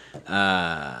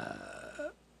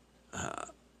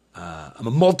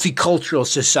multicultural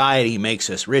society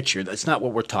makes us richer. That's not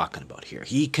what we're talking about here.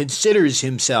 He considers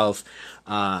himself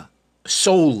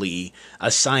solely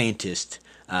a scientist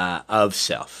of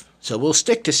self. So we'll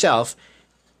stick to self.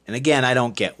 And again, I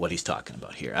don't get what he's talking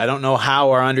about here. I don't know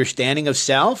how our understanding of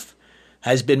self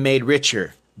has been made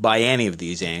richer by any of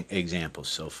these examples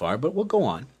so far, but we'll go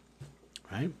on.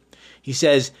 Right? He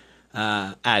says,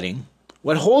 adding,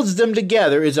 what holds them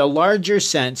together is in a larger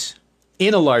sense,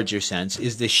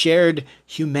 is the shared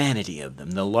humanity of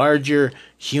them, the larger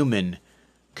human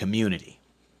community.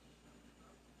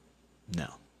 No,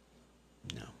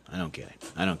 I don't get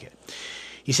it.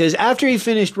 He says, after he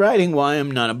finished writing Why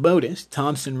I'm Not a Buddhist,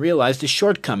 Thompson realized the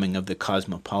shortcoming of the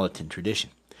cosmopolitan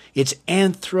tradition. It's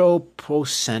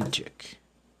anthropocentric,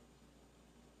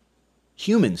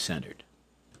 human-centered.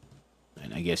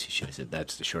 And I guess he should have said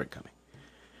that's the shortcoming.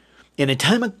 In a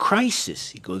time of crisis,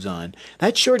 he goes on,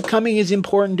 that shortcoming is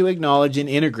important to acknowledge and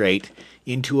integrate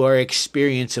into our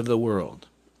experience of the world.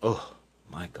 Oh,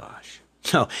 my gosh.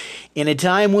 So, in a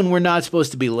time when we're not supposed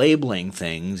to be labeling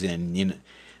things,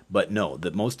 but no,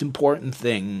 the most important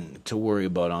thing to worry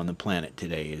about on the planet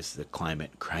today is the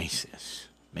climate crisis.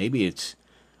 Maybe it's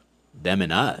them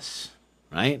and us,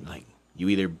 right? Like, you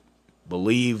either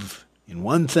believe in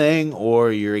one thing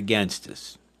or you're against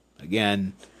us.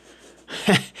 Again,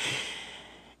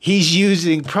 he's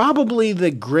using probably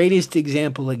the greatest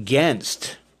example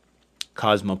against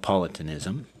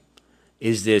cosmopolitanism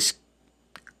is this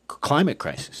climate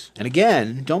crisis. And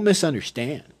again, don't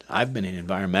misunderstand. I've been an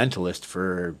environmentalist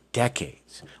for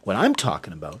decades. What I'm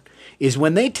talking about is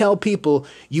when they tell people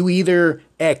you either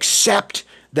accept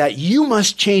that you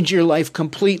must change your life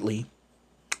completely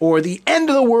or the end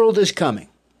of the world is coming.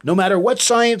 No matter what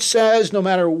science says, no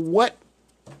matter what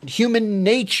human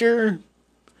nature,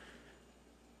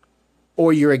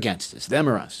 or you're against us, them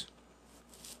or us.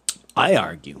 I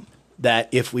argue that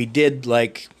if we did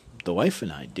like the wife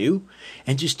and I do,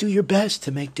 and just do your best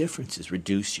to make differences,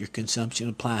 reduce your consumption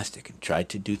of plastic, and try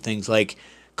to do things like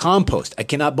compost. I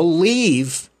cannot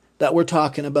believe that we're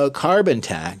talking about carbon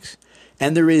tax,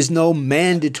 and there is no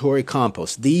mandatory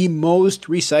compost, the most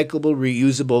recyclable,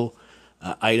 reusable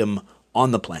item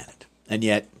on the planet. And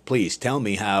yet, please tell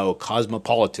me how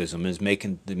cosmopolitanism has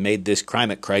made this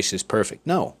climate crisis perfect.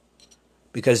 No.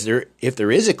 Because if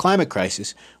there is a climate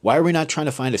crisis, why are we not trying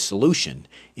to find a solution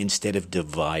instead of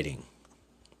dividing?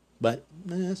 But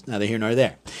that's neither here nor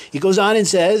there. He goes on and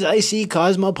says, I see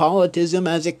cosmopolitanism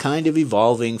as a kind of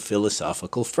evolving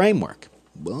philosophical framework.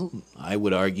 Well, I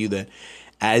would argue that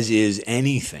as is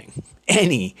anything,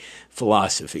 any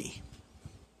philosophy.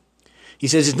 He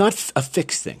says it's not a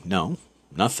fixed thing. No,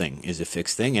 nothing is a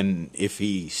fixed thing. And if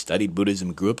he studied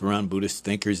Buddhism, grew up around Buddhist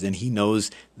thinkers, then he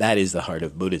knows that is the heart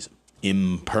of Buddhism.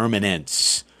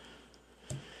 Impermanence.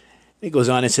 He goes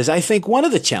on and says, I think one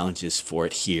of the challenges for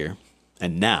it here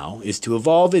and now is to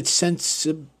evolve its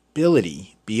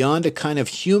sensibility beyond a kind of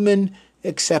human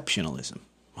exceptionalism.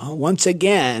 Well, once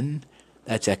again,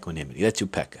 that's equanimity. That's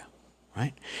upekkha,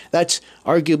 right? That's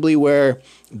arguably where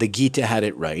the Gita had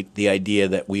it right, the idea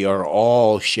that we are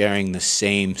all sharing the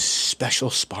same special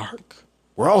spark.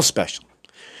 We're all special.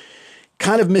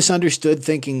 Kind of misunderstood,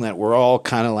 thinking that we're all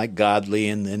kind of like godly,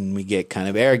 and then we get kind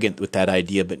of arrogant with that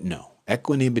idea. But no,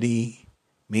 equanimity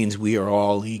means we are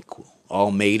all equal,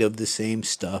 all made of the same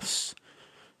stuffs,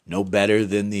 no better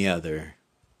than the other.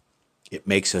 It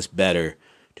makes us better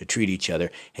to treat each other.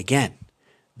 Again,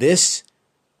 this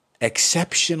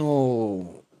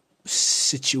exceptional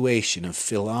situation of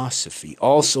philosophy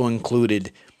also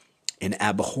included an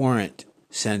abhorrent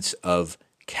sense of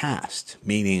caste,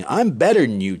 meaning I'm better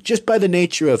than you just by the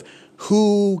nature of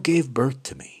who gave birth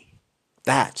to me.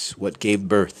 That's what gave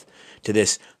birth to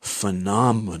this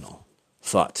phenomenal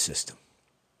thought system.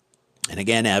 And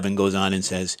again, Evan goes on and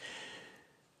says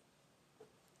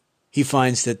he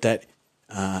finds that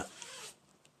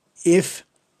if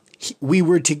we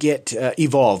were to get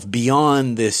evolve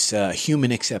beyond this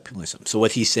human exceptionalism. So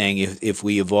what he's saying, if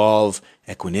we evolve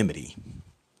equanimity,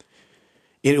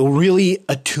 it'll really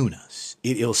attune us.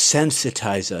 It'll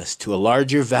sensitize us to a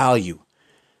larger value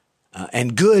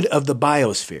and good of the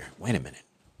biosphere. Wait a minute.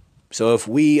 So if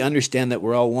we understand that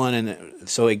we're all one, and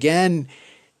so again,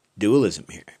 dualism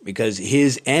here, because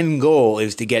his end goal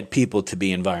is to get people to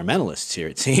be environmentalists here.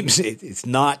 It seems it's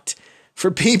not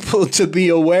for people to be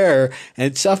aware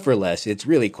and suffer less. It's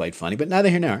really quite funny, but neither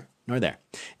here nor there.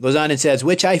 It goes on and says,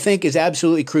 which I think is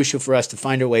absolutely crucial for us to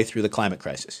find our way through the climate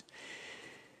crisis.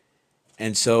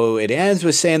 And so it ends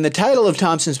with saying the title of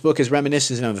Thompson's book is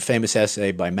reminiscent of a famous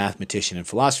essay by mathematician and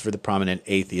philosopher, the prominent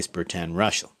atheist Bertrand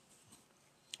Russell,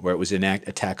 where it was an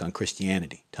attack on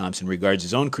Christianity. Thompson regards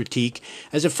his own critique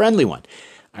as a friendly one.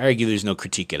 I argue there's no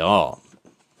critique at all.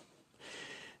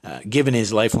 Given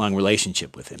his lifelong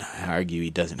relationship with it, I argue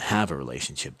he doesn't have a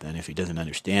relationship then if he doesn't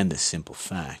understand this simple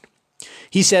fact.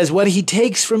 He says what he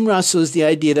takes from Russell is the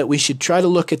idea that we should try to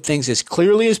look at things as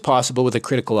clearly as possible with a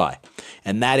critical eye,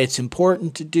 and that it's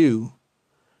important to do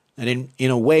that in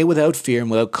a way without fear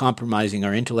and without compromising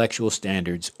our intellectual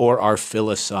standards or our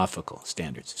philosophical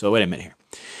standards. So wait a minute here.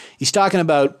 He's talking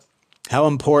about how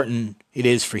important it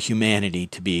is for humanity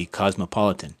to be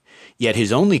cosmopolitan, yet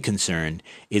his only concern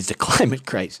is the climate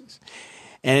crisis.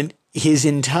 And his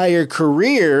entire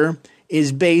career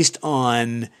is based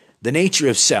on the nature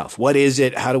of self. What is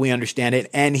it? How do we understand it?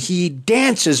 And he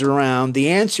dances around the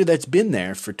answer that's been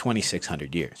there for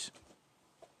 2,600 years.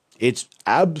 It's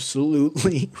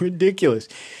absolutely ridiculous,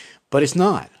 but it's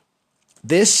not.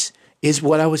 This is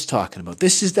what I was talking about.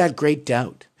 This is that great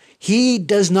doubt. He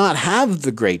does not have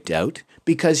the great doubt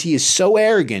because he is so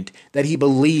arrogant that he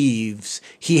believes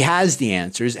he has the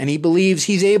answers and he believes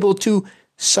he's able to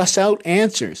suss out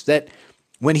answers. That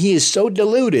when he is so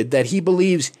deluded that he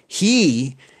believes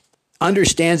he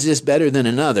understands this better than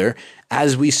another,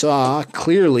 as we saw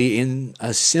clearly in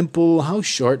a simple, how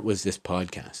short was this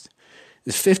podcast?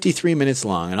 It's 53 minutes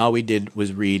long, and all we did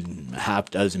was read a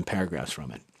half dozen paragraphs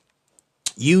from it.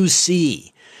 You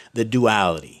see the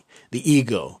duality, the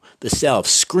ego, the self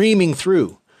screaming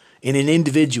through in an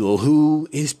individual who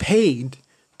is paid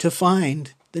to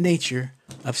find the nature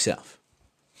of self.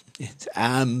 It's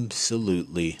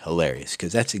absolutely hilarious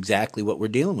because that's exactly what we're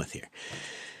dealing with here.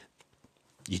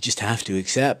 You just have to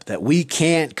accept that we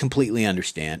can't completely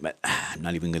understand, but I'm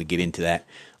not even going to get into that.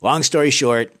 Long story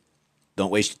short, don't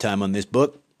waste your time on this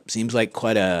book. Seems like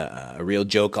quite a real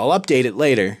joke. I'll update it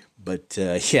later, but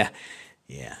yeah.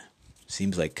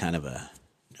 Seems like kind of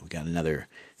we got another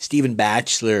Stephen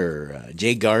Batchelor,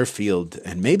 Jay Garfield,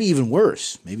 and maybe even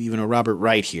worse, maybe even a Robert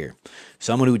Wright here.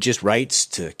 Someone who just writes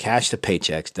to cash the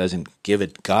paychecks, doesn't give a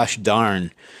gosh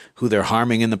darn who they're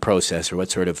harming in the process or what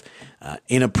sort of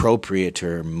inappropriate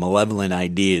or malevolent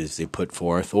ideas they put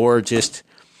forth, or just,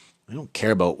 I don't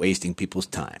care about wasting people's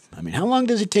time. I mean, how long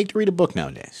does it take to read a book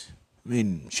nowadays? I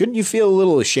mean, shouldn't you feel a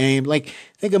little ashamed? Like,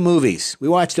 think of movies. We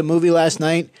watched a movie last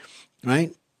night,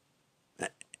 right?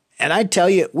 And I tell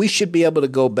you, we should be able to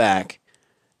go back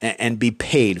and be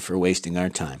paid for wasting our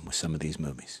time with some of these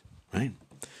movies, right?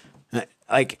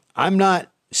 Like, I'm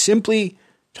not simply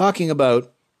talking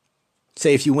about,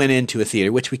 say, if you went into a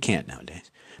theater, which we can't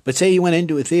nowadays, but say you went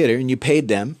into a theater and you paid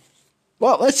them,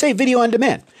 well, let's say video on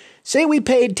demand. Say we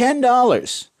paid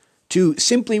 $10 to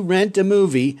simply rent a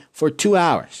movie for 2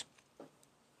 hours.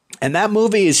 And that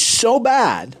movie is so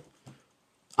bad,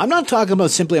 I'm not talking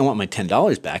about simply I want my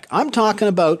 $10 back. I'm talking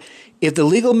about if the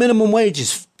legal minimum wage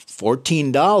is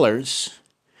 $14,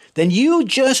 then you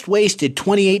just wasted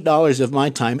 $28 of my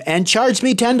time and charged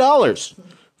me $10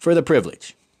 for the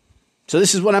privilege. So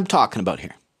this is what I'm talking about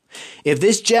here. If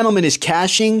this gentleman is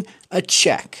cashing a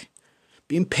check,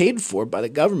 being paid for by the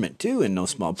government too, in no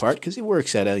small part, because he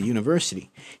works at a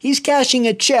university, he's cashing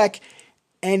a check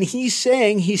and he's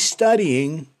saying he's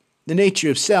studying the nature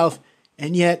of self,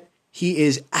 and yet he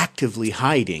is actively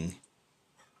hiding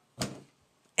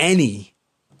any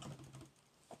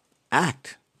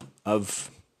act of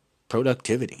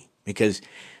productivity. Because,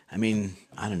 I mean,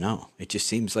 I don't know. It just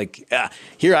seems like,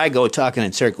 here I go talking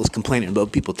in circles, complaining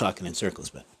about people talking in circles,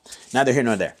 but neither here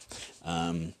nor there.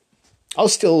 I'll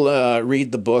still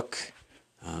read the book,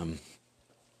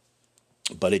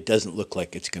 but it doesn't look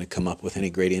like it's going to come up with any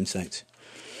great insights.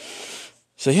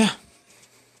 So yeah,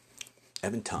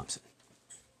 Evan Thompson,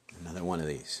 another one of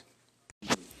these.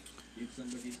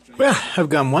 Well, I've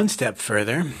gone one step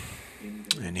further,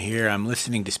 and here I'm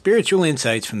listening to spiritual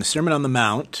insights from the Sermon on the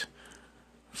Mount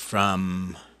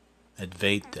from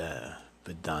Advaita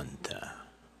Vedanta.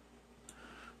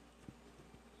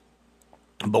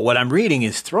 But what I'm reading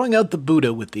is Throwing Out the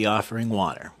Buddha with the Offering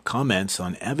Water. Comments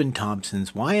on Evan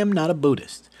Thompson's Why I'm Not a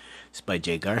Buddhist. It's by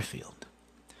Jay Garfield.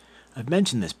 I've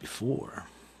mentioned this before,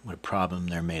 what a problem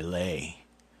there may lay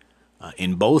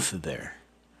in both of there.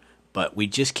 But we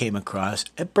just came across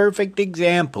a perfect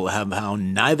example of how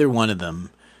neither one of them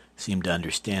seemed to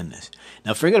understand this.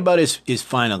 Now, forget about his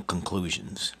final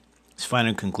conclusions. His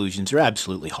final conclusions are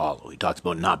absolutely hollow. He talks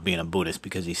about not being a Buddhist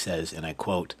because he says, and I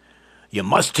quote, "You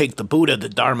must take the Buddha, the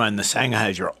Dharma, and the Sangha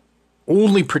as your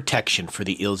only protection for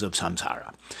the ills of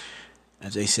samsara."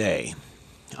 As I say,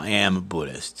 I am a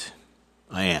Buddhist.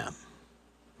 I am.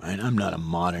 Right? I'm not a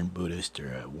modern Buddhist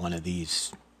or one of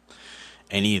these,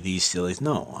 any of these sillies.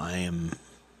 No, I am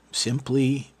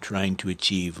simply trying to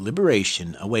achieve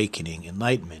liberation, awakening,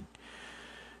 enlightenment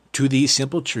to these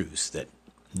simple truths that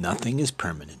nothing is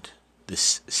permanent.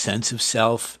 This sense of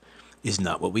self is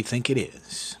not what we think it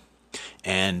is.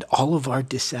 And all of our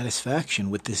dissatisfaction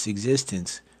with this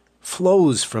existence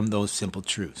flows from those simple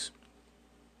truths.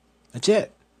 That's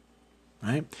it.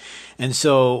 Right? And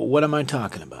so what am I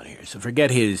talking about here? So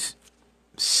forget his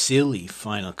silly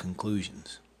final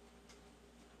conclusions.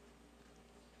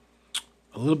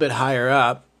 A little bit higher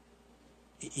up,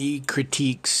 he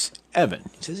critiques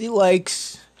Evan. He says he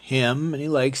likes him and he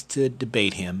likes to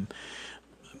debate him.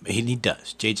 And he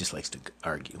does. Jay just likes to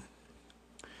argue.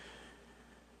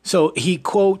 So he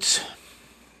quotes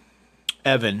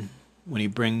Evan when he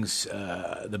brings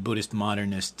the Buddhist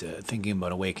modernist thinking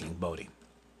about awakening Bodhi.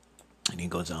 And he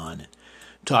goes on and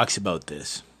talks about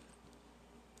this.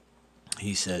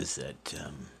 He says that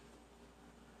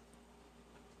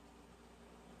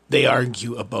they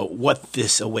argue about what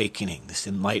this awakening, this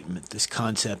enlightenment, this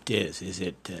concept is. Is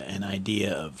it an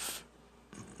idea of,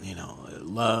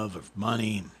 love, of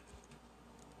money?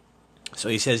 So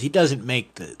he says he doesn't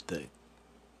make the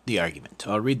argument.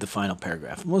 So I'll read the final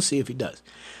paragraph, and we'll see if he does.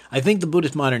 "I think the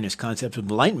Buddhist modernist concept of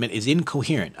enlightenment is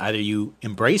incoherent. Either you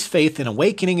embrace faith in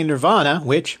awakening and nirvana,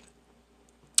 which,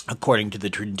 according to the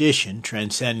tradition,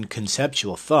 transcend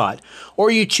conceptual thought,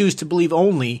 or you choose to believe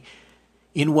only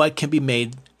in what can be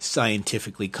made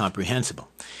scientifically comprehensible,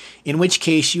 in which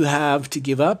case you have to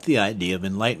give up the idea of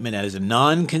enlightenment as a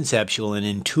non-conceptual and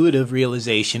intuitive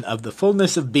realization of the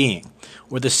fullness of being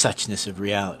or the suchness of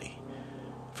reality.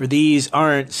 For these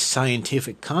aren't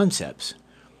scientific concepts.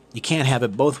 You can't have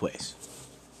it both ways."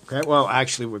 Okay, well,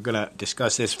 actually, we're going to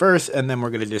discuss this first, and then we're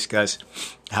going to discuss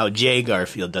how Jay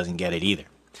Garfield doesn't get it either.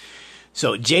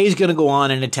 So Jay's going to go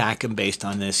on and attack him based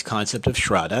on this concept of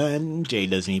Shraddha, and Jay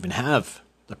doesn't even have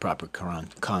the proper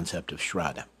concept of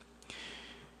Shraddha.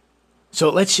 So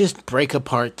let's just break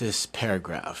apart this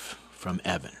paragraph from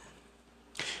Evan.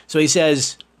 So he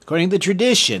says, according to the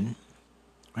tradition,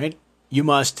 right, you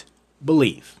must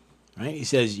believe. Right? He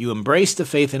says you embrace the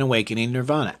faith in awakening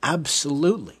nirvana.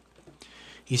 Absolutely.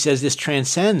 He says this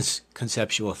transcends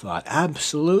conceptual thought.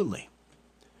 Absolutely.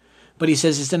 But he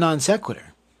says it's a non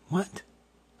sequitur. What?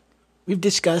 We've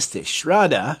discussed this.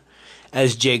 Shraddha,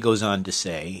 as Jay goes on to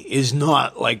say, is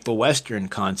not like the Western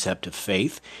concept of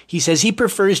faith. He says he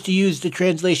prefers to use the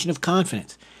translation of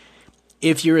confidence.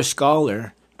 If you're a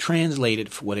scholar, translate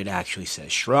it for what it actually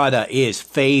says. Shraddha is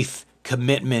faith,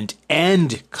 commitment,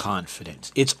 and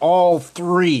confidence. It's all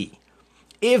three.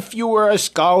 If you are a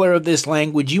scholar of this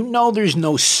language, you know there's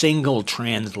no single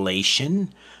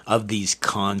translation of these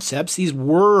concepts. These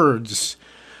words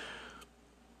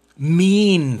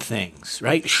mean things,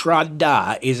 right?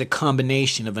 Shraddha is a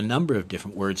combination of a number of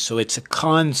different words, so it's a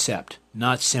concept,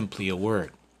 not simply a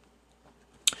word.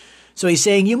 So he's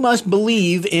saying you must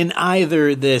believe in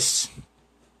either this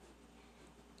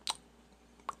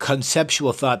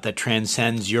conceptual thought that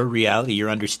transcends your reality,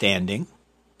 your understanding,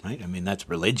 right? I mean, that's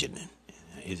religion,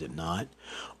 is it not?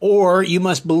 Or you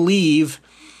must believe,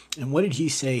 and what did he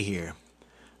say here?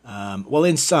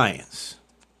 In science,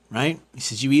 right? He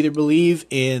says you either believe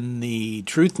in the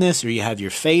truthness, or you have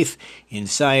your faith in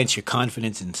science, your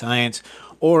confidence in science,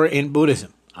 or in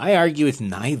Buddhism. I argue it's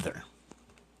neither.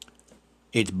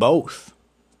 It's both.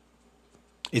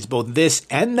 It's both this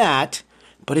and that,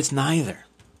 but it's neither.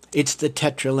 It's the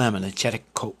tetralemma, the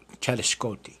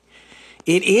chatishkoti.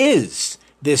 It is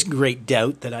this great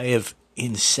doubt that I have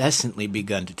incessantly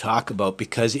begun to talk about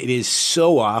because it is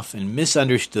so often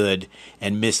misunderstood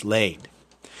and mislaid.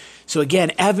 So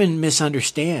again, Evan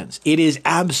misunderstands. It is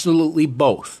absolutely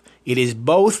both. It is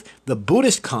both the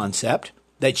Buddhist concept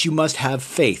that you must have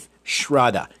faith,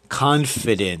 shraddha,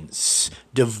 confidence,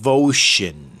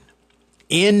 devotion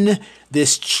in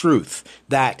this truth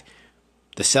that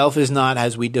the self is not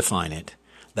as we define it,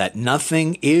 that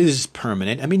nothing is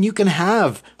permanent. I mean, you can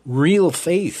have real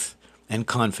faith and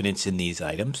confidence in these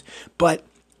items, but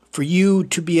for you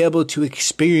to be able to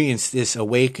experience this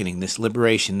awakening, this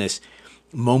liberation, this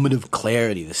moment of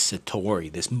clarity, this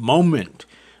satori, this moment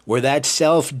where that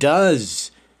self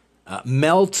does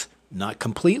melt, not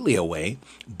completely away,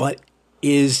 but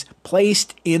is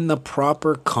placed in the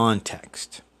proper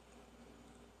context,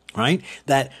 right?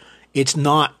 That it's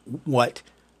not what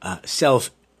self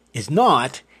is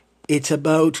not, it's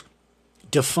about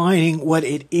defining what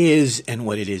it is and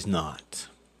what it is not,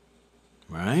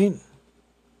 right?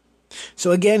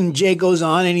 So again, Jay goes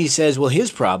on and he says, well,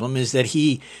 his problem is that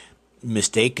he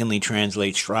mistakenly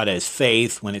translates Shraddha as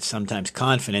faith when it's sometimes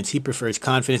confidence. He prefers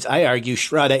confidence. I argue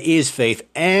Shraddha is faith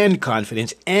and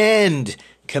confidence and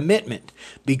commitment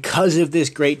because of this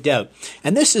great doubt.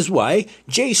 And this is why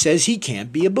Jay says he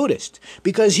can't be a Buddhist,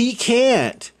 because he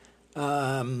can't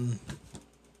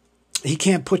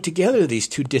put together these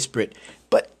two disparate.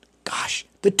 But gosh,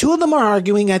 the two of them are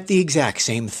arguing at the exact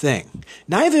same thing.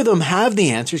 Neither of them have the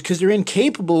answers because they're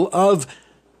incapable of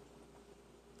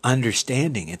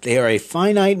understanding it. They are a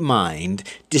finite mind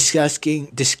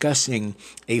discussing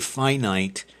a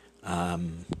finite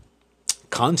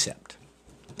concept.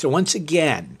 So once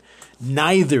again,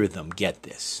 neither of them get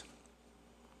this.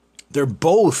 They're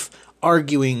both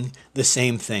arguing the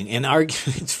same thing. And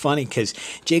it's funny because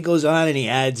Jay goes on and he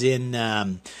adds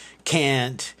in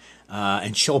Kant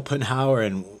and Schopenhauer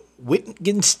and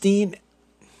Wittgenstein.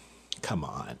 Come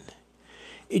on.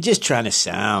 You're just trying to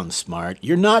sound smart.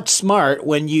 You're not smart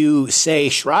when you say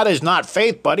Shraddha is not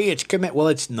faith, buddy. It's commit. Well,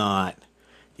 it's not.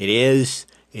 It is.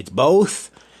 It's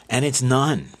both, and it's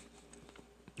none.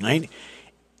 Right?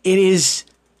 It is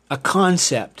a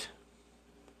concept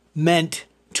meant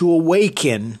to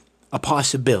awaken a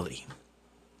possibility.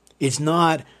 It's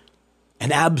not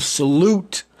an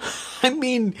absolute. I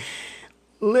mean,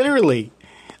 literally,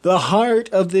 the heart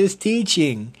of this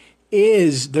teaching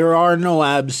is there are no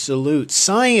absolutes.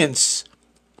 Science,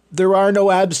 there are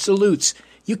no absolutes.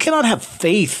 You cannot have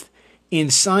faith in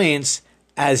science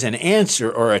as an answer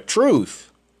or a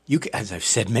truth. As I've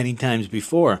said many times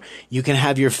before, you can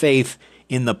have your faith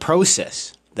in the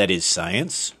process that is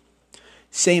science,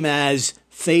 same as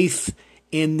faith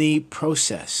in the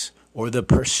process or the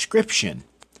prescription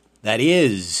that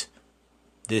is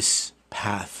this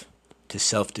path to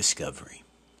self-discovery.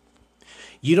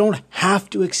 You don't have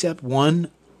to accept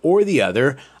one or the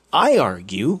other. I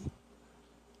argue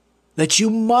that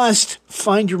you must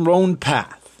find your own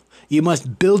path. You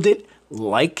must build it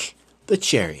like the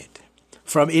chariot,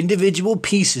 from individual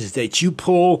pieces that you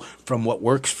pull from what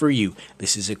works for you.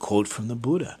 This is a quote from the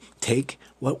Buddha. Take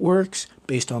what works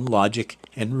based on logic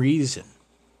and reason.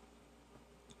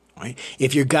 Right?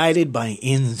 If you're guided by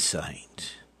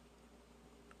insight,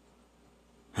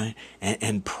 right,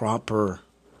 and proper.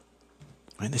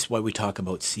 And this is why we talk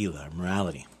about sila,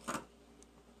 morality.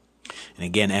 And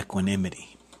again,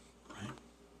 equanimity. Right?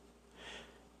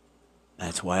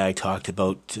 That's why I talked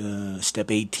about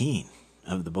step 18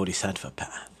 of the Bodhisattva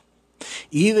path.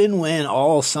 Even when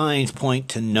all signs point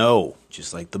to no,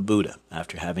 just like the Buddha,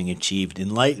 after having achieved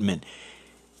enlightenment.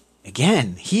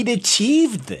 Again, he'd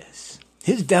achieved this.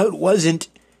 His doubt wasn't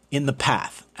in the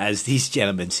path, as these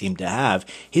gentlemen seem to have.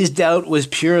 His doubt was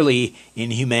purely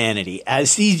in humanity,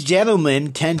 as these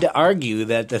gentlemen tend to argue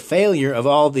that the failure of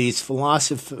all these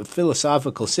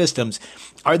philosophical systems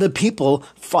are the people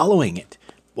following it.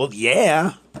 Well,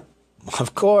 yeah,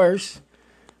 of course.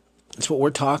 That's what we're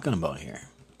talking about here.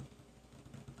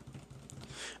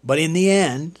 But in the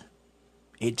end,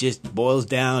 it just boils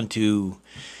down to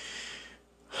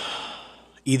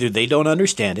either they don't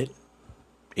understand it,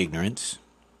 ignorance,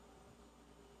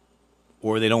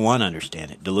 or they don't want to understand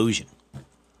it, delusion.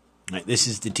 Right, this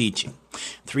is the teaching.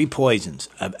 3 poisons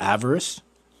of avarice,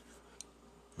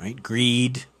 right,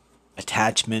 greed,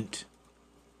 attachment,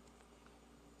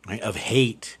 right, of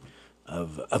hate,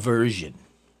 of aversion,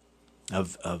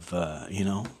 of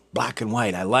black and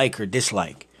white, I like or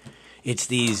dislike. It's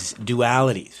these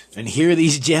dualities. And here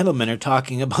these gentlemen are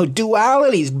talking about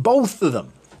dualities, both of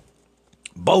them.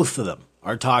 Both of them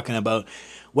are talking about,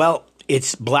 well,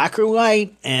 it's black or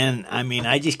white, and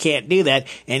I just can't do that.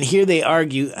 And here they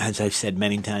argue, as I've said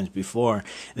many times before,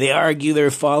 they argue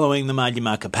they're following the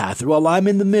Madhyamaka path. Well, I'm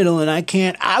in the middle, and I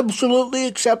can't absolutely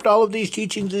accept all of these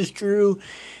teachings as true,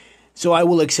 so I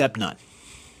will accept none.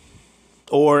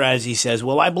 Or as he says,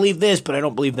 well, I believe this, but I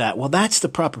don't believe that. Well, that's the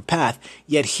proper path.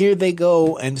 Yet here they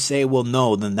go and say, well,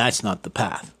 no, then that's not the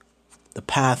path. The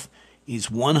path is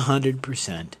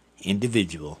 100%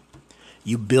 individual.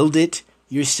 You build it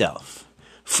yourself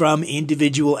from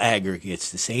individual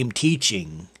aggregates. The same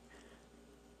teaching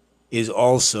is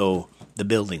also the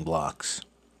building blocks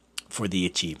for the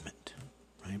achievement.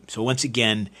 Right? So once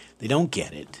again, they don't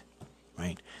get it.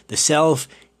 Right? The self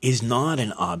is not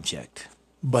an object,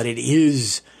 but it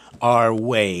is our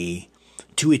way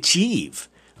to achieve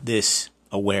this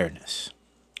awareness.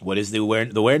 What is the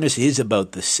awareness? The awareness is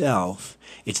about the self.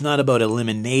 It's not about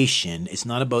elimination. It's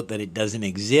not about that it doesn't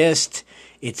exist.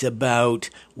 It's about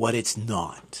what it's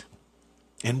not.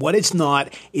 And what it's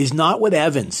not is not what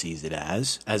Evan sees it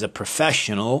as a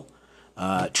professional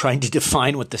trying to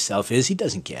define what the self is. He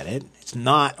doesn't get it. It's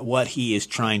not what he is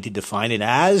trying to define it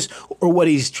as, or what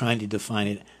he's trying to define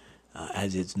it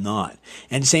as it's not.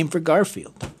 And same for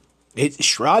Garfield.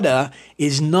 Shraddha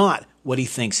is not what he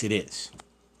thinks it is.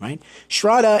 Right?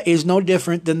 Shraddha is no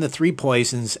different than the three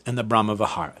poisons and the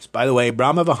Brahmaviharas. By the way,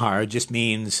 Brahmavihara just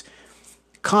means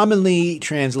commonly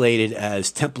translated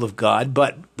as temple of God,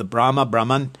 but the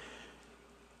Brahman,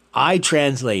 I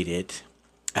translate it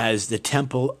as the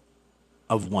temple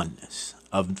of oneness,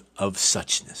 of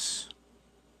suchness.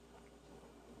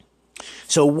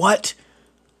 So what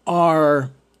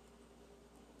are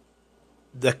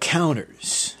the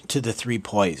counters to the three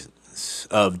poisons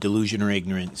of delusion or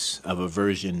ignorance, of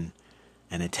aversion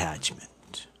and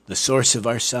attachment? The source of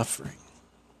our suffering,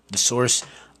 the source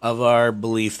of our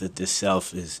belief that this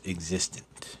self is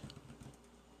existent.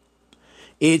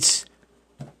 It's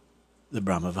the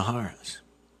Brahmaviharas,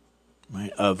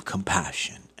 right? Of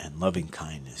compassion and loving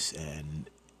kindness and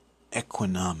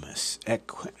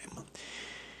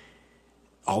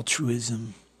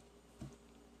altruism,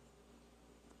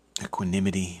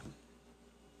 equanimity,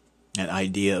 that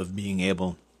idea of being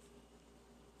able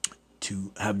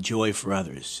to have joy for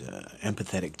others,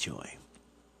 empathetic joy.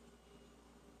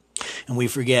 And we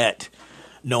forget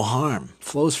no harm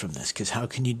flows from this, because how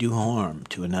can you do harm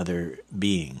to another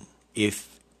being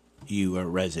if you are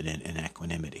resident in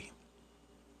equanimity?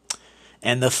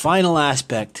 And the final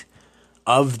aspect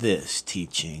of this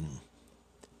teaching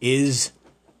is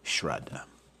Shraddha.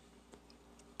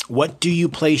 What do you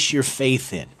place your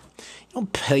faith in? You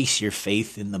don't place your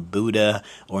faith in the Buddha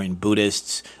or in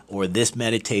Buddhists or this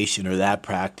meditation or that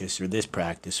practice or this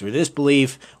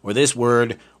belief or this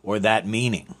word or that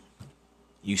meaning.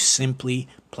 You simply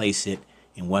place it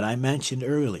in what I mentioned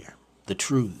earlier, the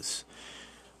truths.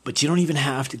 But you don't even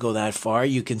have to go that far.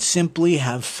 You can simply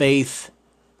have faith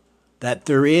that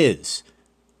there is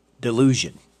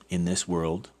delusion in this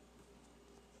world.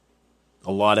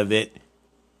 A lot of it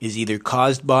is either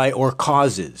caused by or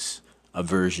causes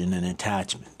aversion and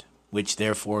attachment, which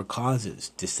therefore causes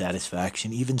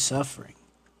dissatisfaction, even suffering.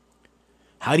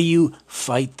 How do you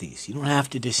fight these? You don't have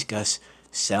to discuss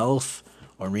self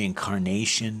or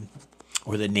reincarnation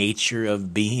or the nature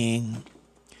of being.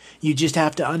 You just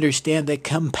have to understand that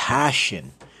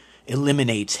compassion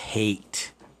eliminates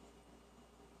hate,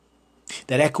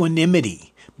 that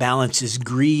equanimity balances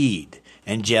greed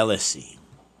and jealousy,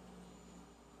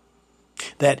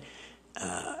 that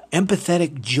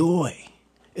empathetic joy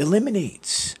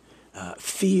eliminates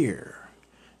fear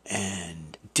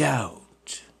and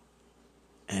doubt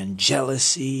and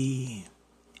jealousy,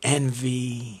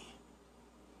 envy,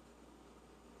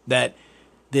 that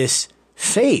this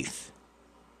faith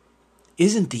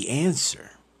isn't the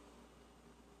answer,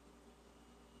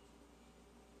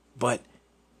 but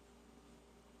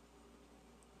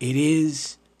it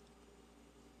is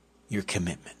your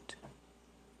commitment.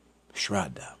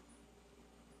 Shraddha.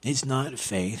 It's not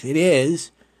faith.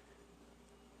 It's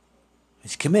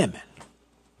commitment.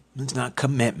 It's not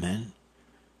commitment.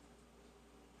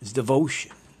 It's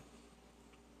devotion.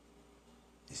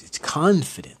 It's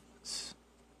confidence.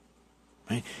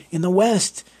 Right? In the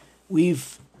West,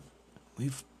 we've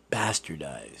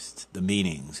bastardized the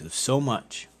meanings of so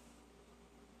much.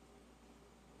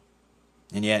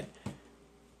 And yet,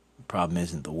 the problem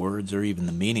isn't the words or even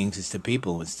the meanings, it's the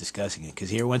people that's discussing it. Because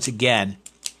here, once again,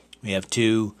 we have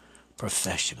two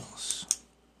professionals.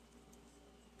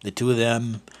 The two of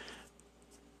them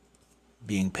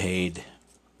being paid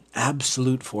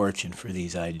absolute fortune for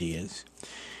these ideas.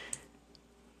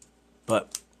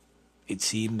 But it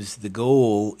seems the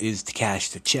goal is to cash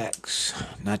the checks,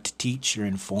 not to teach or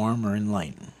inform or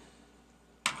enlighten.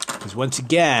 Because once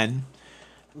again,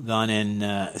 we've gone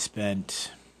and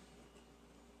spent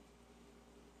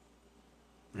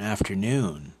an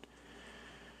afternoon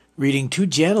reading two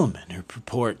gentlemen who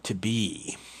purport to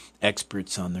be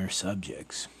experts on their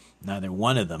subjects. Neither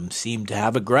one of them seemed to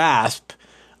have a grasp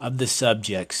of the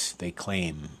subjects they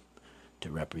claim to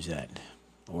represent,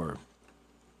 or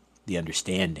the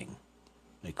understanding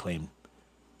they claim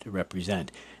to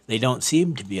represent. They don't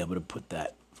seem to be able to put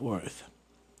that forth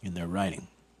in their writing.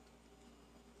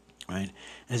 Right?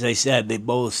 As I said, they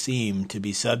both seem to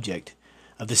be subject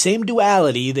of the same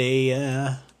duality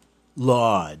they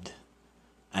laud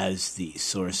as the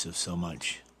source of so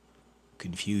much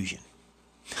confusion.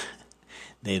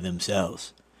 They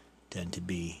themselves tend to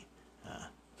be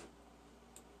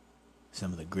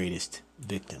some of the greatest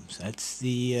victims. That's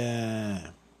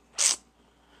ego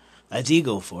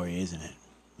for you, isn't it?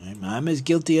 I'm as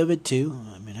guilty of it too.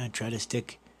 I mean, I try to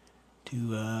stick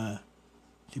to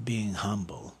being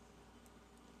humble,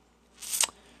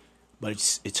 but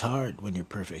it's hard when you're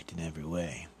perfect in every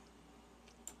way,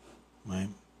 right?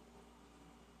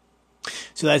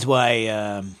 So that's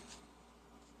why.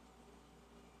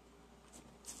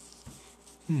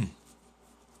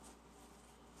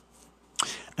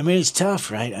 I mean, it's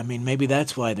tough, right? I mean, maybe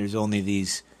that's why there's only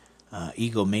these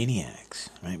egomaniacs,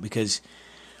 right? Because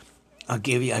I've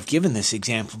given this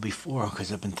example before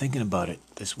because I've been thinking about it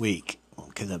this week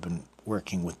because I've been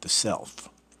working with the self.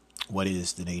 What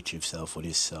is the nature of self? What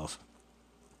is self?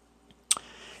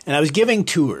 And I was giving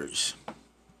tours,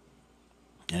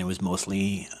 and it was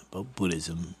mostly about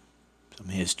Buddhism, some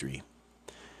history.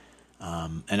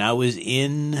 And I was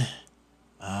in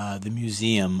the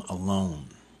museum alone,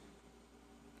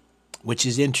 which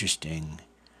is interesting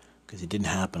because it didn't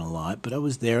happen a lot, but I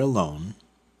was there alone.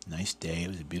 Nice day. It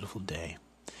was a beautiful day.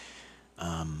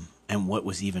 And what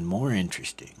was even more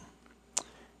interesting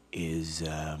is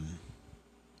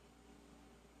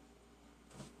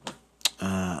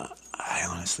I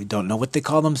honestly don't know what they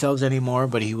call themselves anymore,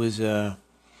 but he was a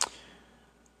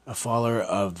follower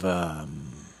of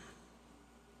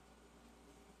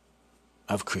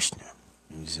Krishna.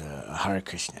 He was a Hare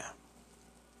Krishna.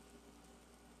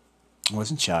 I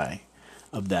wasn't shy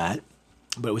of that,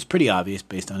 but it was pretty obvious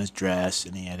based on his dress,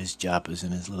 and he had his japas in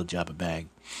his little japa bag.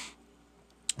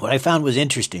 What I found was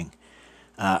interesting,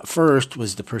 first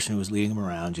was the person who was leading him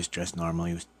around, just dressed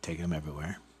normally. He was taking him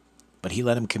everywhere. But he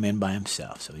let him come in by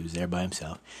himself, so he was there by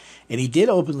himself. And he did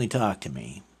openly talk to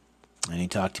me, and he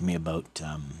talked to me about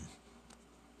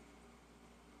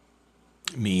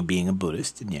me being a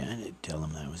Buddhist, and yeah, I'd tell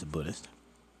him that I was a Buddhist.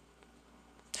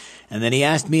 And then he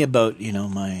asked me about,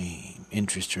 my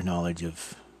interest or knowledge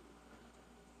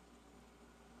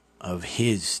of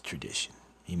his tradition.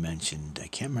 He mentioned, I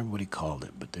can't remember what he called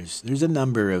it, but there's a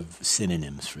number of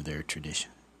synonyms for their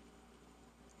tradition.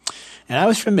 And I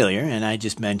was familiar, and I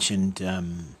just mentioned,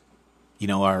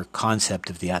 our concept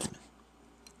of the Atman.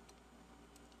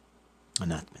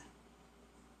 Anatman.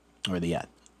 Or the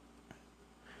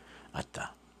Atta.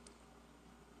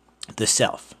 The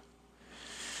self.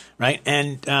 Right?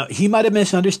 And he might have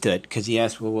misunderstood, because he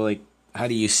asked, well, how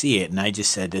do you see it? And I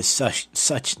just said, as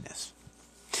suchness.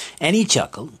 And he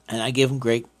chuckled, and I gave him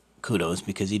great kudos,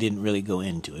 because he didn't really go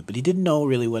into it. But he didn't know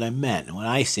really what I meant. And what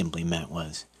I simply meant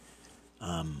was,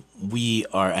 we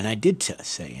are, and I did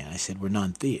say, and I said, we're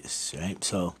non-theists, right?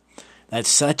 So that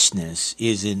suchness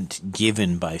isn't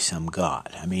given by some god.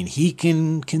 I mean, he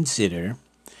can consider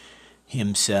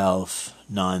himself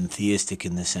non-theistic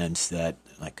in the sense that,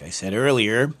 like I said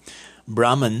earlier,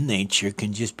 Brahman nature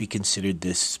can just be considered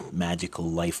this magical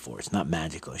life force. Not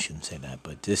magical, I shouldn't say that,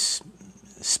 but this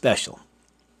special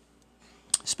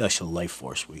life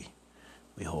force we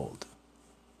hold.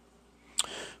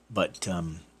 But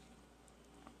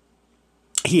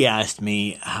he asked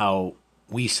me how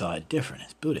we saw it different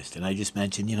as Buddhists, and I just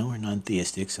mentioned, we're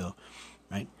non-theistic, so,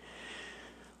 right,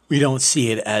 we don't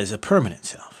see it as a permanent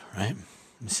self, right?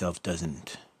 The self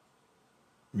doesn't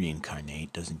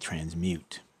reincarnate, doesn't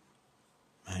transmute,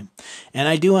 right? And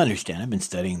I do understand, I've been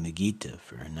studying the Gita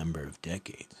for a number of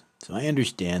decades, so I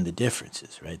understand the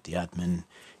differences, right? The Atman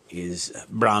is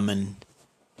Brahman,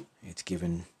 it's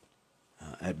given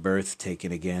at birth,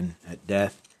 taken again at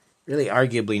death. Really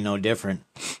arguably no different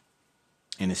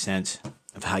in a sense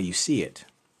of how you see it.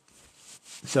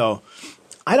 So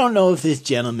I don't know if this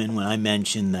gentleman, when I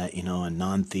mentioned that, a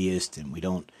non-theist and we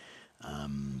don't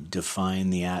define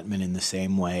the Atman in the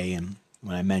same way, and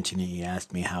when I mentioned it, he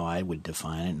asked me how I would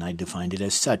define it, and I defined it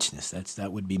as suchness.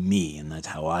 That would be me, and that's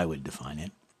how I would define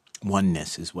it.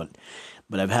 Oneness is what,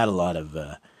 but I've had a lot of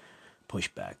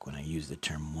pushback when I use the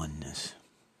term oneness.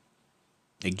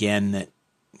 Again,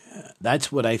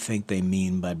 that's what I think they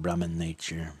mean by Brahman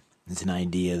nature. It's an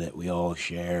idea that we all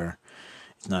share.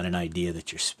 It's not an idea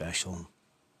that you're special.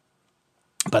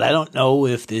 But I don't know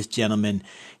if this gentleman,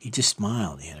 he just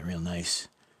smiled. He had a real nice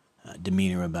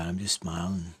demeanor about him, just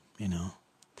smiling,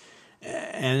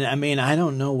 And I mean, I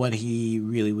don't know what he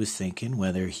really was thinking,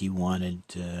 whether he wanted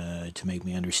to make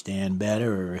me understand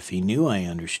better or if he knew I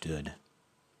understood.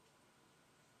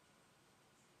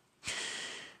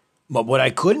 But what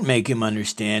I couldn't make him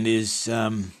understand is,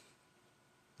 there's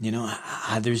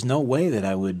no way that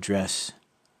I would dress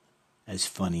as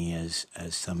funny as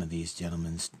some of these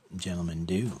gentlemen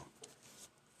do.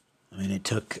 I mean, it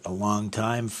took a long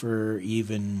time for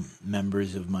even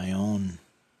members of my own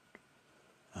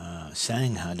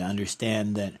Sangha to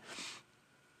understand that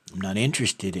I'm not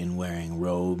interested in wearing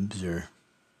robes or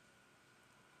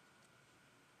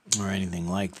anything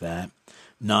like that.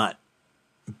 Not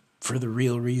for the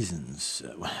real reasons.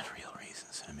 Well, not real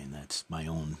reasons. I mean, that's my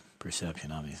own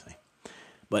perception, obviously.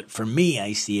 But for me,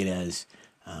 I see it as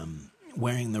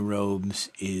wearing the robes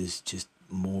is just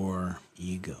more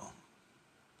ego.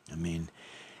 I mean,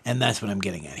 and that's what I'm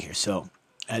getting at here. So,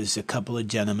 as a couple of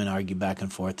gentlemen argue back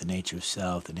and forth the nature of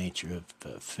self, the nature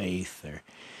of faith,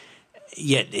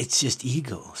 yet it's just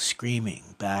ego screaming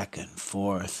back and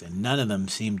forth, and none of them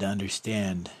seem to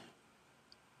understand.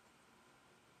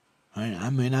 Right? I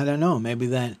mean, I don't know. Maybe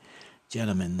that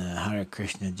gentleman, the Hare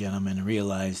Krishna gentleman,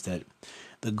 realized that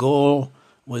the goal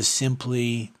was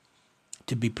simply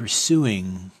to be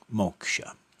pursuing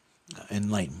moksha,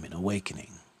 enlightenment,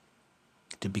 awakening,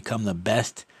 to become the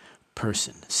best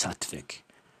person, sattvic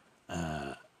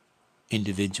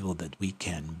individual that we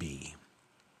can be.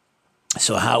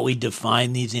 So how we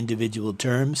define these individual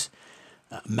terms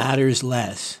matters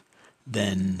less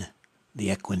than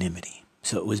the equanimity.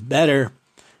 So it was better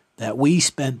that we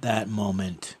spent that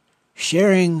moment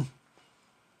sharing,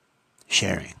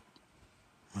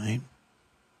 right?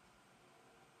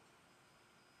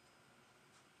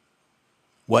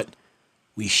 What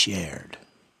we shared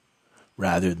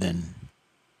rather than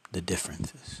the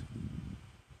differences.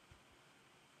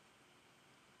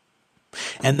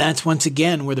 And that's once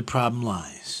again where the problem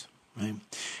lies, right?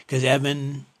 Because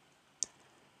Evan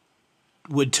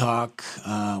would talk,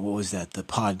 the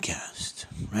podcast,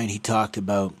 right? He talked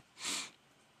about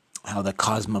how the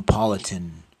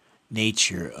cosmopolitan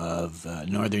nature of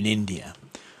northern India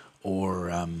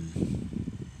or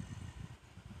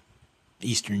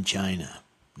eastern China,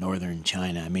 northern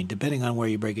China, I mean, depending on where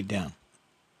you break it down.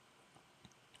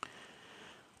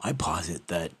 I posit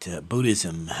that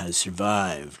Buddhism has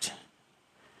survived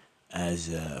as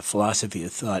a philosophy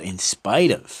of thought in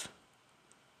spite of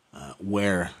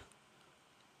where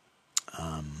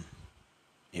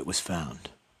it was found.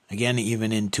 Again,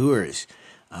 even in tours,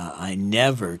 I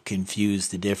never confuse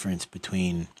the difference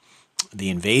between the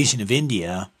invasion of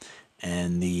India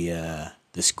and the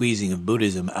squeezing of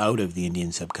Buddhism out of the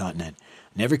Indian subcontinent.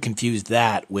 Never confused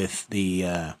that with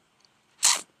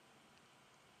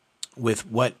with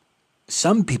what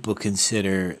some people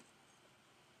consider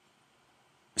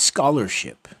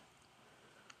scholarship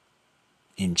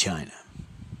in China.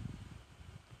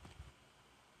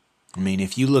 I mean,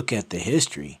 if you look at the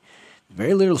history,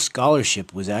 very little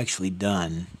scholarship was actually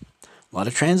done, a lot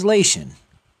of translation,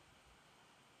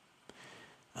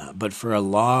 but for a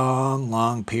long,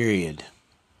 long period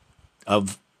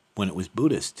of when it was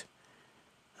Buddhist,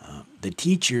 the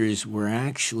teachers were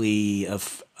actually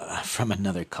from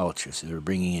another culture, so they were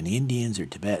bringing in Indians or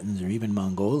Tibetans or even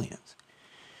Mongolians.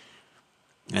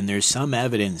 And there's some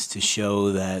evidence to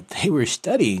show that they were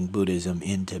studying Buddhism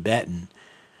in Tibetan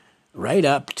right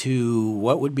up to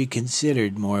what would be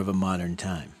considered more of a modern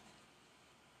time.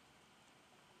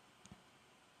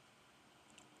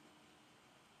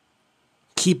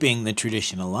 Keeping the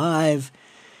tradition alive,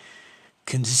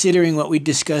 considering what we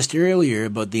discussed earlier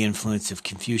about the influence of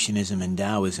Confucianism and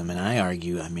Taoism, and I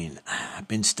argue, I've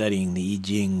been studying the I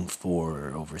Ching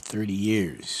for over 30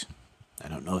 years. I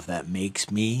don't know if that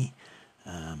makes me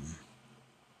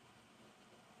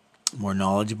more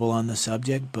knowledgeable on the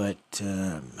subject, but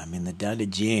the Tao Te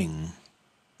Ching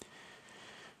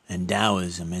and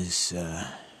Taoism is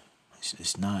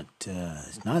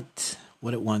not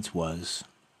what it once was.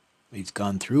 It's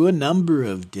gone through a number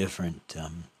of different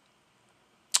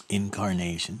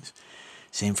incarnations.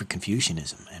 Same for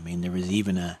Confucianism. I mean, there was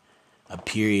even a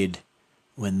period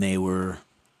when they were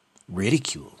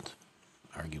ridiculed,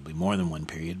 arguably more than one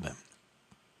period,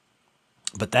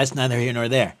 but that's neither here nor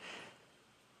there.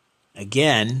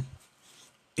 Again,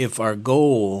 if our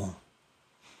goal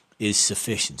is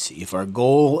sufficiency, if our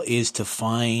goal is to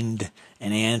find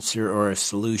an answer or a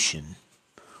solution,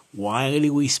 why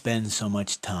do we spend so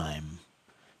much time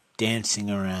dancing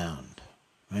around?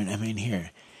 Right? I mean,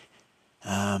 here,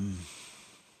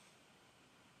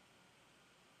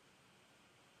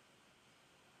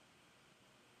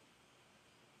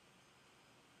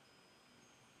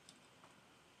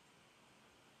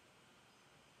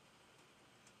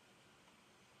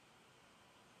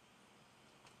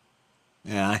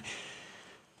 yeah,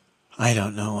 I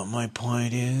don't know what my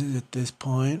point is at this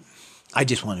point. I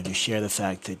just wanted to share the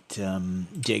fact that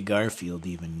Jay Garfield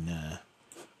even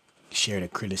shared a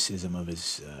criticism of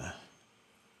his...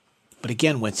 But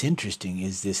again, what's interesting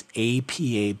is this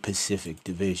APA Pacific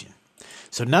Division.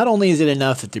 So not only is it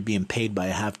enough that they're being paid by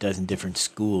a half dozen different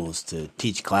schools to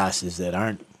teach classes that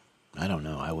aren't, I don't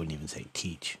know, I wouldn't even say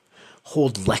teach,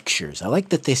 hold lectures. I like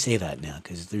that they say that now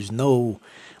because there's no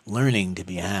learning to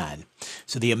be had.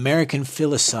 So the American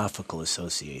Philosophical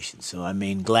Association. So I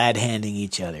mean, glad-handing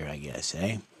each other, I guess,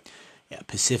 eh? Yeah,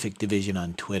 Pacific Division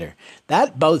on Twitter.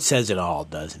 That about says it all,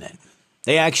 doesn't it?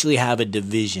 They actually have a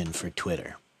division for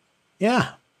Twitter.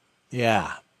 Yeah.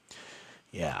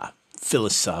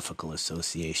 Philosophical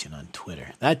Association on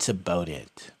Twitter. That's about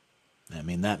it. I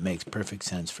mean, that makes perfect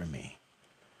sense for me.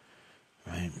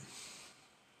 Right?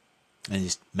 And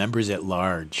just members at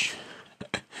large.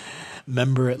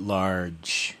 Member at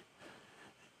large.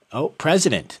 Oh,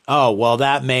 president. Oh, well,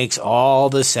 that makes all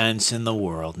the sense in the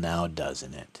world now,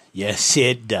 doesn't it? Yes,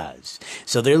 it does.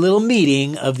 So their little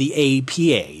meeting of the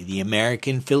APA, the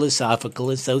American Philosophical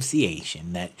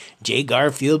Association, that Jay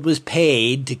Garfield was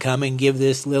paid to come and give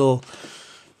this little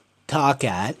talk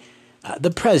at,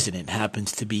 the president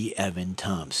happens to be Evan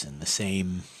Thompson, the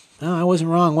same. Oh, I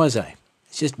wasn't wrong, was I?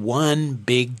 It's just one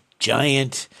big,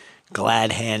 giant,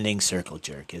 glad-handing circle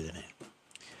jerk, isn't it?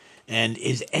 And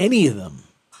is any of them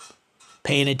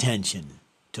paying attention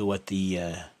to what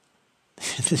the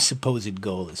the supposed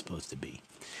goal is supposed to be?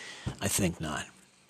 I think not.